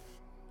yourself.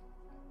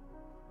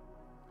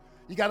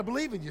 You got to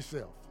believe in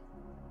yourself.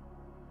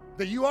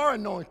 That you are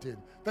anointed,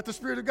 that the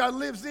Spirit of God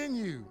lives in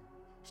you.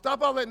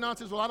 Stop all that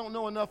nonsense. Well, I don't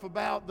know enough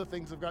about the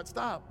things of God.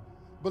 Stop.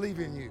 Believe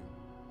in you.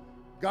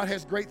 God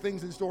has great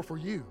things in store for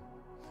you.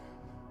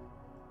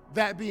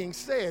 That being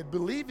said,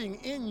 believing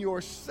in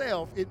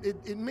yourself,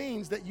 it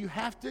means that you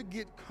have to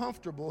get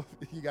comfortable.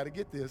 You got to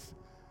get this.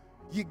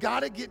 You got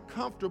to get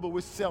comfortable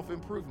with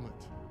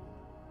self-improvement.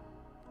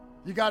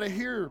 You got to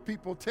hear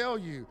people tell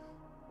you.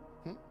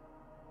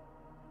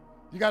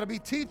 You got to be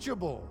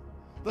teachable.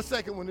 The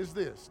second one is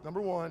this. Number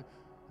one,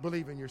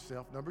 believe in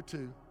yourself. Number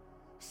two,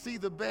 see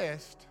the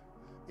best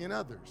in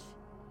others.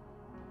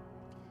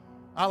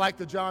 I like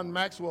the John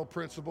Maxwell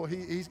principle.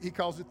 He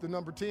calls it the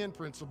number 10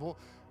 principle.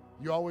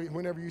 You always,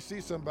 whenever you see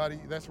somebody,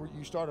 that's where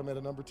you start them at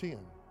a number 10.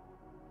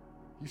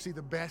 You see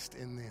the best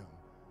in them.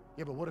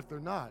 Yeah, but what if they're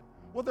not?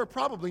 Well, they're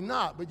probably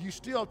not, but you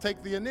still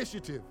take the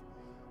initiative.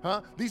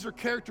 These are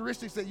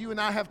characteristics that you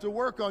and I have to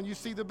work on. You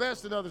see the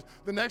best in others.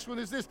 The next one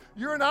is this.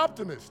 You're an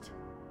optimist.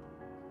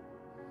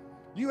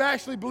 You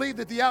actually believe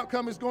that the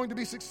outcome is going to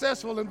be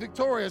successful and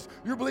victorious.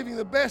 You're believing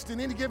the best in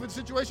any given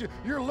situation.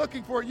 You're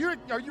looking for it.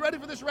 Are you ready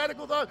for this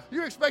radical thought?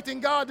 You're expecting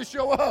God to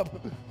show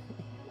up.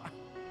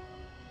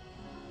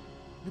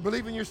 You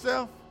believe in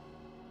yourself.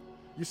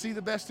 You see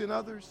the best in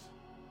others.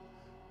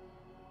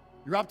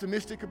 You're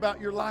optimistic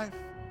about your life.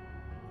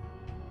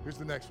 Here's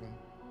the next one.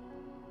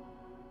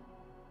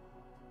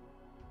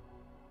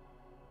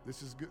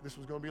 This is good. This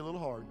was going to be a little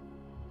hard.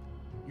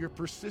 You're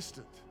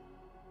persistent.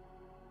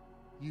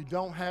 You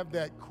don't have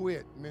that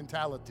quit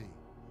mentality.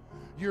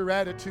 Your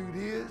attitude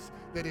is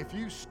that if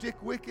you stick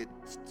with it,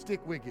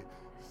 stick with it.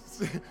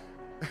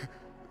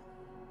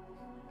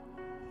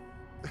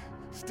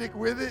 Stick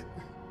with it.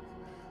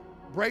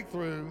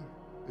 Breakthrough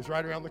is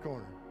right around the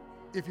corner.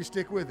 If you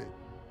stick with it.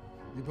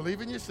 You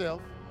believe in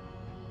yourself.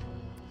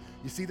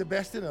 You see the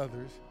best in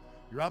others.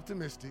 You're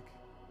optimistic.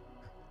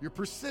 You're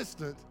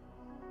persistent.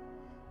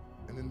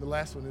 And then the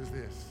last one is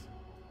this.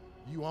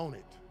 You own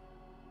it.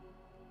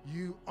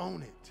 You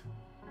own it.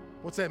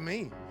 What's that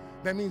mean?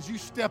 That means you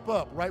step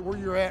up right where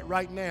you're at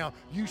right now.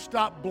 You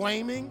stop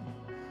blaming.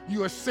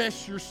 You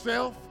assess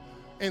yourself.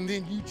 And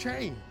then you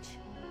change.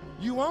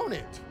 You own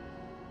it.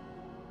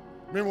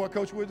 Remember what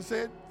Coach Wooden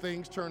said?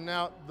 Things turn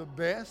out the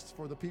best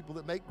for the people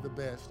that make the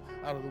best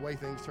out of the way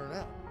things turn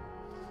out.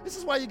 This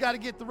is why you got to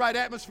get the right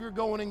atmosphere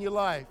going in your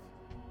life.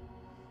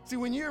 See,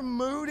 when you're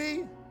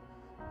moody,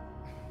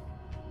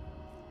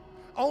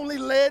 only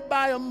led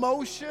by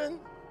emotion,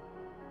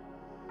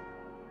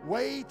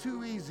 way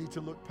too easy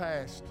to look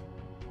past.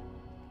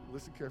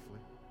 Listen carefully.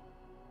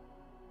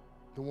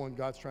 The one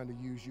God's trying to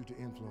use you to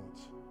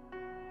influence.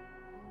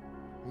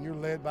 When you're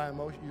led by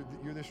emotion,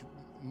 you're this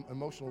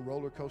emotional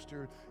roller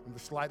coaster, and the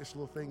slightest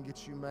little thing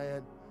gets you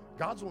mad.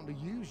 God's wanting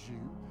to use you,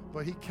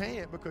 but he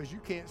can't because you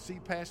can't see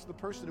past the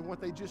person and what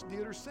they just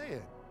did or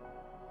said.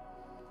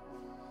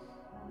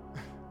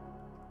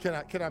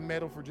 Can I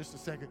meddle for just a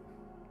second?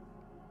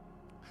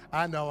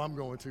 I know I'm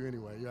going to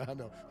anyway. Yeah, I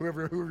know.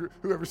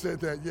 Whoever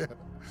said that, yeah.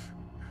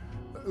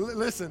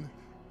 Listen,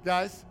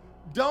 guys,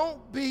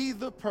 don't be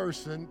the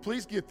person,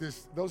 please get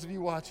this, those of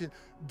you watching,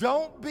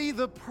 don't be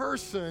the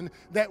person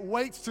that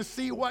waits to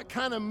see what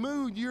kind of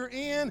mood you're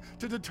in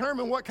to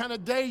determine what kind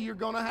of day you're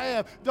going to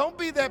have. Don't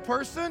be that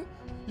person.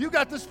 You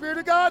got the Spirit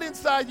of God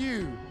inside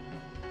you.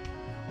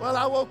 Well,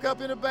 I woke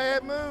up in a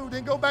bad mood,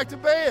 then go back to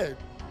bed.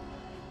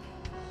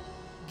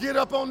 Get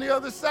up on the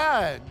other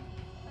side.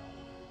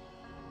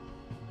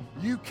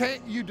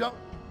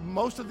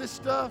 Most of this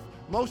stuff,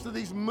 most of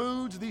these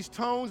moods, these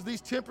tones,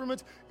 these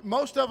temperaments,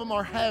 most of them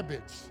are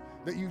habits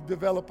that you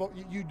develop.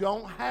 You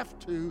don't have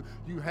to.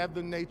 You have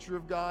the nature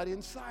of God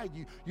inside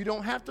you. You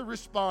don't have to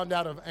respond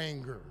out of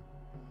anger.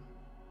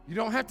 You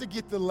don't have to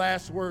get the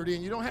last word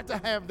in. You don't have to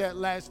have that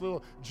last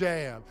little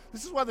jab.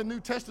 This is why the New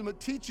Testament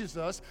teaches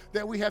us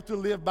that we have to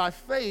live by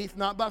faith,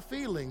 not by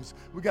feelings.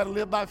 We got to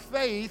live by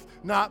faith,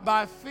 not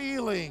by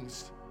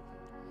feelings.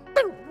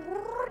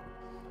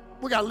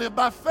 We got to live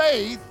by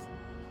faith,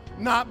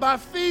 not by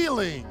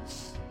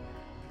feelings.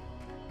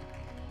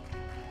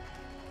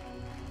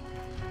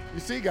 You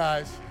see,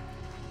 guys,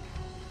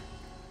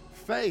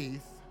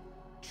 faith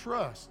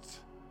trusts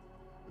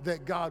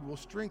that God will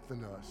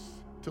strengthen us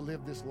to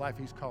live this life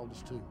he's called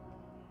us to.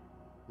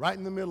 Right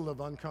in the middle of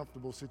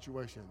uncomfortable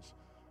situations.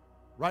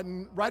 Right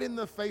in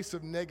the face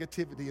of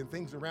negativity and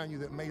things around you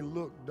that may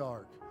look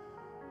dark.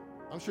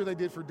 I'm sure they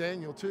did for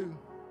Daniel too.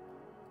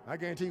 I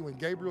guarantee you when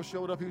Gabriel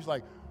showed up, he was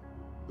like,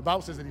 the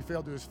Bible says that he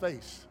fell to his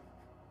face.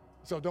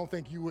 So don't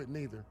think you wouldn't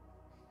either.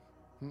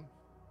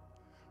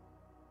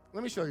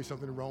 Let me show you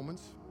something in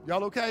Romans.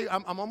 Y'all okay?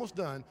 I'm almost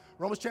done.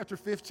 Romans chapter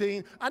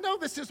 15. I know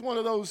this is one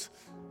of those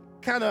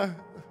kind of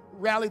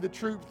rally the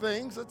troop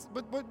things,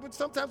 but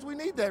sometimes we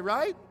need that,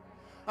 right?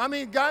 I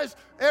mean, guys,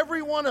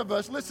 every one of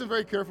us, listen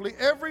very carefully,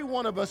 every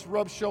one of us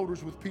rubs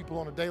shoulders with people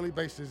on a daily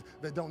basis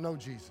that don't know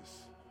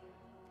Jesus.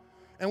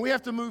 And we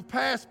have to move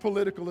past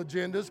political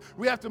agendas.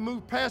 We have to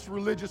move past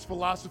religious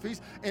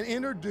philosophies and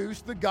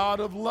introduce the God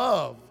of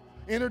love.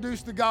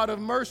 Introduce the God of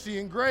mercy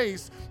and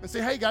grace and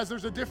say, hey, guys,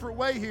 there's a different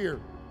way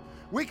here.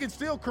 We can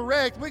still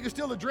correct. We can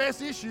still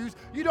address issues.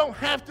 You don't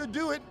have to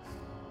do it.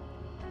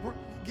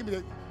 Give me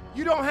that.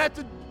 You don't have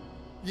to.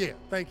 Yeah,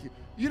 thank you.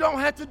 You don't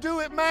have to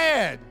do it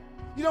mad.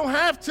 You don't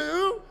have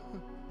to.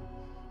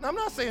 Now, I'm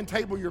not saying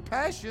table your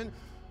passion,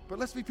 but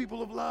let's be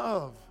people of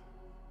love.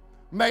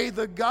 May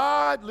the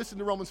God, listen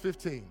to Romans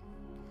 15,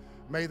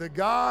 may the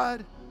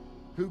God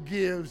who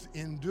gives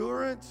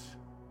endurance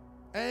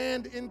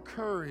and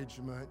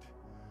encouragement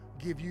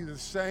give you the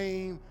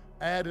same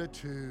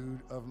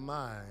attitude of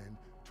mind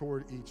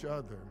toward each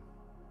other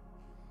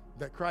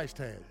that Christ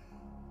had.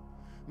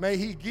 May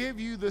he give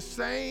you the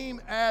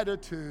same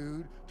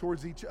attitude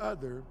towards each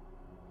other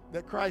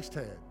that Christ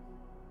had.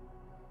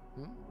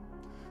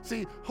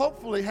 See,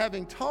 hopefully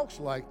having talks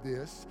like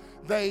this,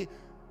 they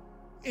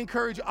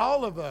encourage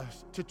all of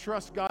us to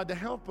trust God to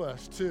help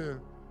us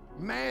to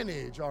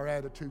manage our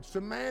attitudes,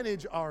 to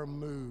manage our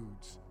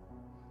moods,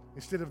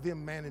 instead of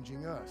them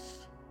managing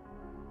us.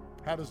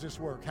 How does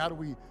this work? How do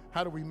we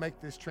make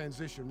this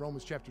transition?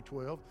 Romans chapter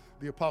 12,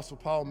 the Apostle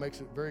Paul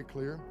makes it very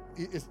clear.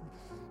 It's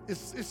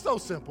so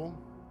simple.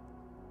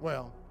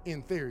 Well,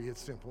 in theory,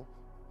 it's simple.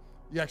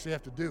 You actually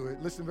have to do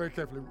it. Listen very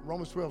carefully.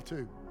 Romans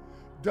 12:2.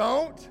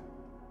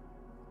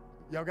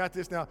 Y'all got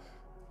this now?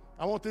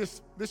 I want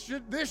this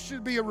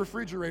should be a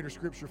refrigerator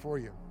scripture for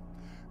you.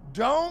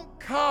 Don't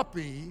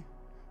copy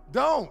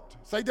the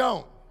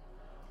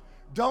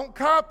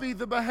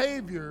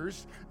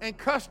behaviors and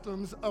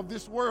customs of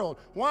this world.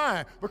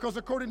 Why? Because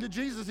according to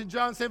Jesus in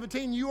John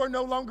 17, you are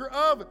no longer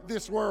of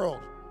this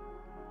world.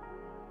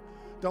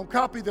 Don't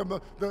copy the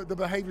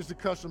behaviors and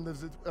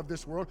customs of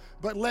this world,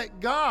 but let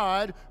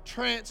God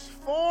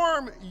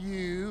transform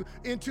you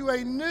into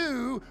a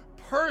new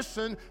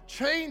person,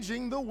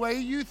 changing the way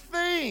you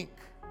think.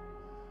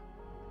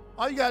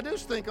 All you got to do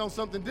is think on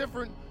something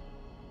different.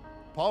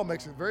 Paul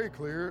makes it very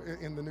clear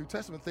in the New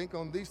Testament. Think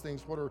on these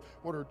things, what are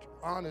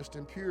honest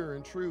and pure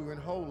and true and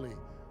holy.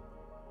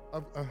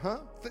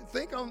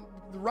 Think on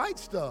the right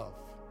stuff.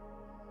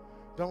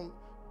 Don't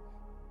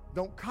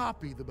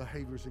copy the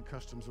behaviors and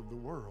customs of the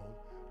world.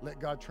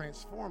 Let God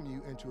transform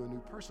you into a new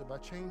person by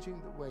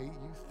changing the way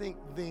you think.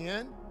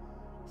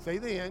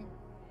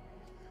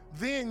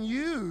 Then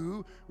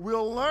you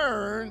will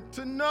learn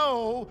to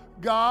know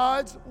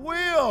God's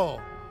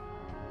will,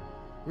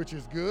 which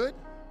is good,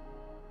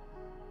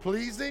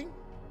 pleasing,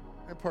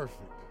 and perfect.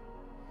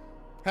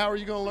 How are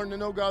you going to learn to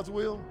know God's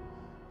will?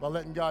 By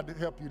letting God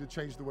help you to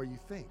change the way you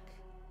think.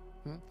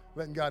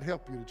 Letting God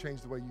help you to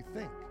change the way you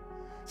think.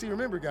 See,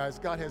 remember, guys,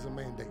 God has a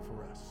mandate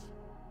for us.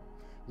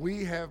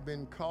 We have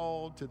been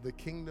called to the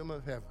kingdom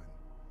of heaven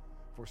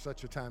for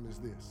such a time as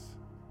this.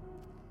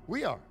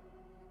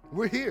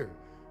 We're here.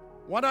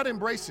 Why not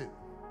embrace it?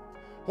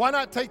 Why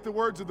not take the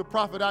words of the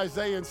prophet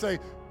Isaiah and say,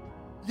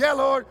 yeah,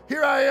 Lord,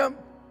 here I am,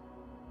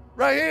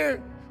 right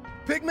here.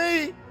 Pick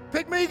me,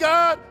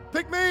 God,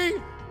 pick me.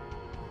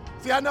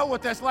 See, I know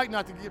what that's like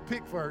not to get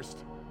picked first.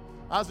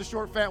 I was a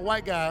short, fat,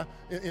 white guy,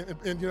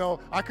 and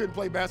I couldn't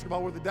play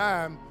basketball with a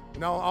dime.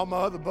 All my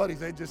other buddies,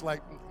 they just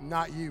like,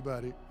 not you,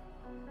 buddy.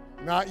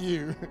 Not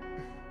you.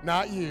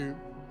 Not you.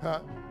 Huh?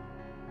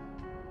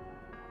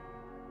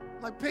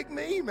 Like, pick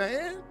me,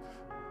 man.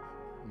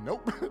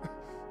 Nope.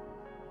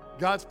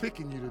 God's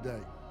picking you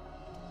today.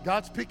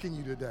 God's picking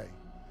you today.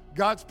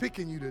 God's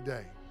picking you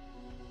today.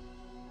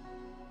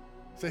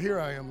 Say, here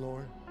I am,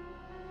 Lord.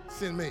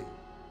 Send me.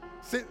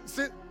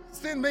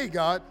 Send me,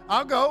 God.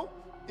 I'll go.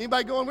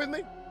 Anybody going with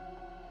me?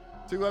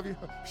 2 of you?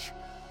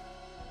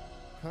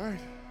 All right.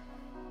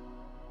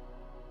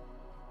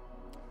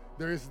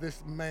 There is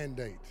this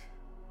mandate.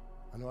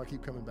 I know I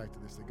keep coming back to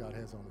this that God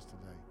has on us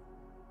today.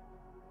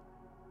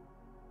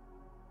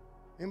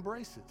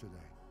 Embrace it today.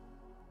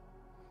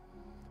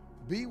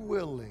 Be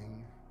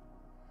willing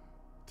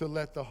to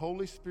let the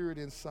Holy Spirit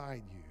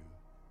inside you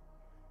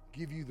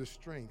give you the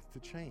strength to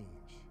change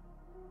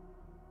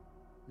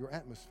your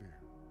atmosphere,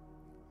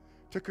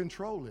 to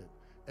control it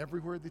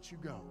everywhere that you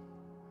go,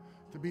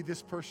 to be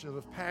this person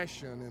of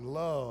passion and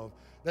love.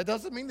 That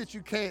doesn't mean that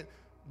you can't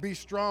be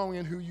strong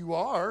in who you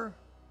are,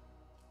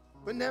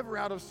 but never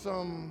out of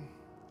some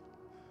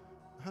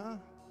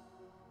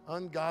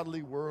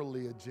ungodly,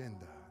 worldly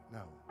agenda.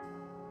 No.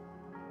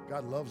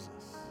 God loves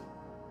us.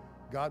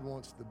 God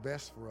wants the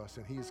best for us,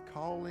 and he is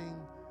calling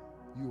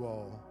you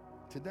all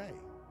today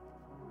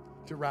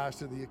to rise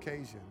to the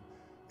occasion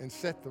and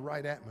set the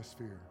right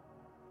atmosphere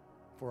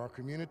for our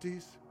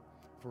communities,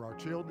 for our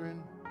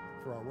children,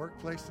 for our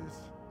workplaces.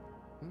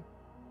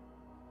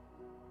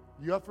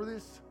 You up for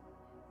this?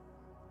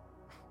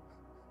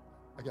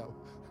 I got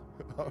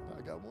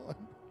one.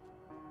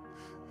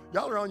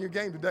 Y'all are on your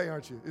game today,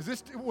 aren't you?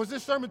 Was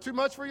this sermon too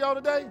much for y'all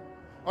today?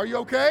 Are you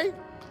okay?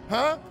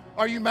 Huh?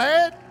 Are you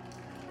mad?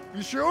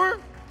 You sure?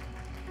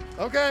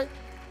 Okay.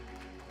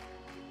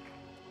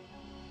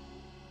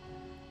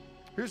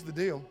 Here's the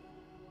deal.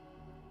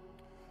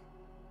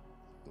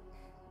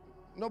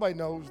 Nobody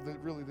knows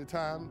really the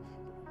time.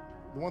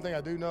 The one thing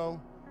I do know,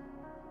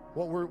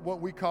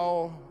 what we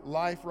call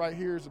life right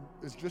here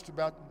is just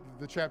about,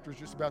 the chapter is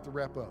just about to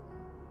wrap up.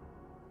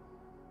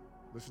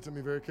 Listen to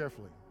me very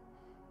carefully.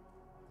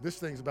 This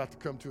thing's about to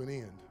come to an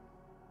end.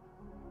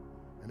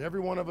 And every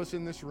one of us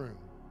in this room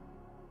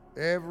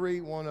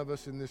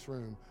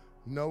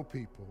know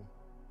people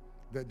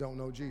that don't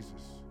know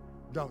Jesus.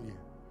 don't you?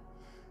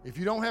 If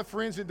you don't have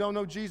friends that don't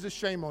know Jesus,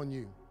 shame on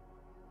you.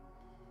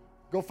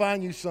 Go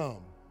find you some.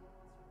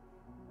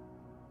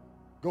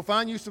 Go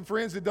find you some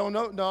friends that don't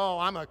know. No,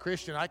 I'm a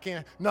Christian. I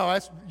can't. No,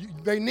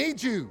 they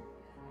need you.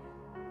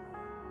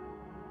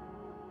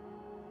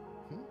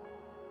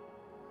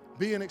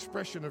 Be an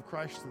expression of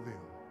Christ to them.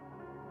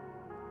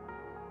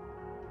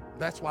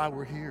 That's why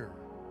we're here,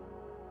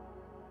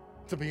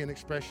 to be an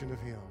expression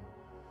of Him.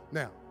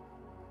 Now,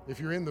 if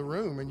you're in the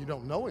room and you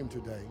don't know Him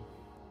today,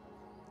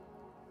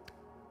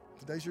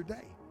 today's your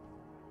day.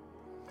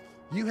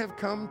 You have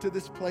come to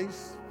this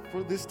place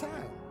for this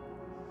time.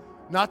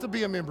 Not to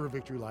be a member of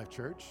Victory Life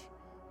Church,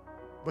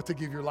 but to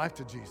give your life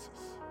to Jesus.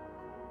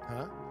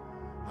 Huh?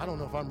 I don't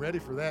know if I'm ready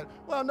for that.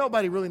 Well,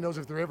 nobody really knows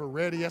if they're ever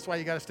ready. That's why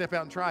you got to step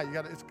out and try.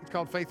 It's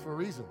called faith for a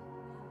reason.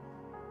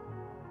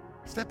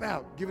 Step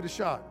out, give it a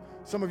shot.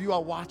 Some of you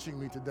are watching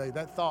me today,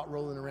 that thought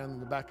rolling around in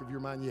the back of your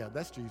mind, yeah,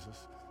 that's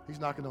Jesus. He's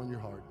knocking on your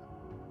heart.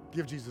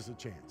 Give Jesus a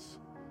chance.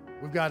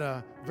 We've got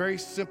a very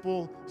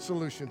simple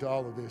solution to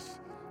all of this.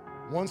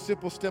 One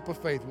simple step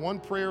of faith, one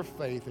prayer of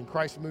faith, and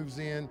Christ moves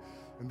in,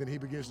 and then He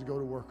begins to go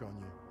to work on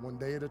you. One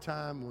day at a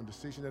time, one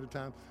decision at a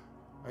time.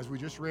 As we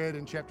just read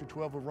in chapter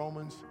 12 of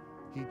Romans,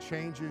 He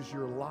changes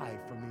your life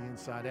from the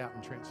inside out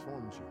and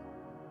transforms you.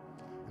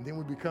 And then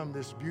we become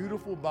this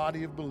beautiful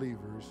body of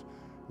believers,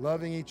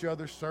 loving each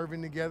other,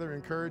 serving together,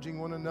 encouraging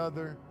one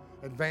another,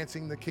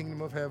 advancing the kingdom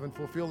of heaven,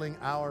 fulfilling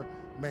our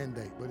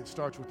mandate. But it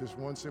starts with this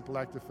one simple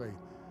act of faith.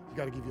 You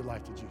got to give your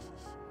life to Jesus.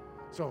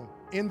 So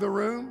in the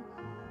room,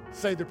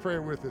 say the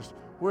prayer with us.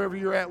 Wherever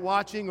you're at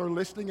watching or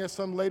listening at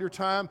some later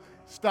time,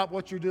 stop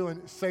what you're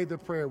doing. Say the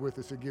prayer with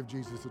us and give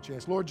Jesus a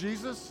chance. Lord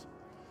Jesus,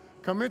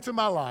 come into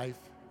my life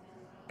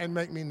and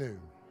make me new.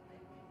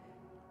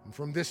 And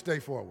from this day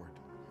forward,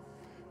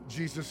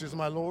 Jesus is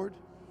my Lord.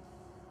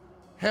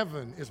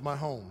 Heaven is my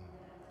home.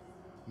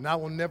 And I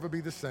will never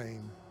be the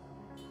same.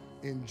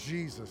 In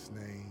Jesus'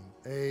 name,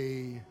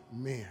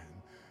 amen.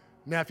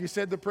 Now, if you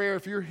said the prayer,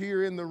 if you're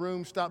here in the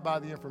room, stop by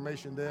the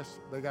information desk.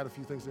 They got a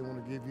few things they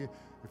want to give you.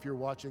 If you're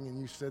watching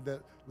and you said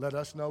that, let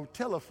us know.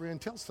 Tell a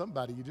friend, tell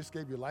somebody you just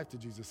gave your life to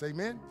Jesus.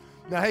 Amen?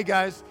 Now, hey,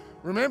 guys,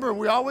 remember,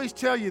 we always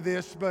tell you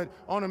this, but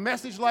on a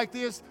message like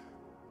this,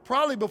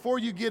 probably before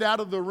you get out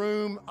of the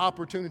room,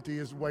 opportunity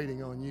is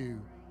waiting on you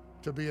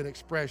to be an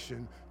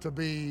expression, to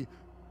be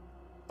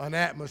an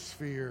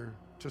atmosphere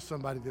to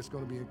somebody that's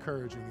going to be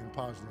encouraging and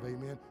positive.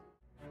 Amen?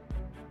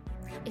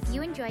 If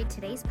you enjoyed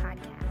today's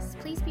podcast,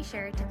 please be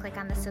sure to click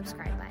on the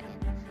subscribe button.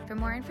 For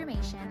more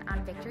information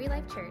on Victory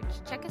Life Church,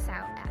 check us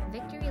out at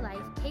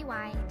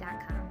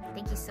victorylifeky.com.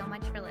 Thank you so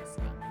much for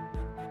listening.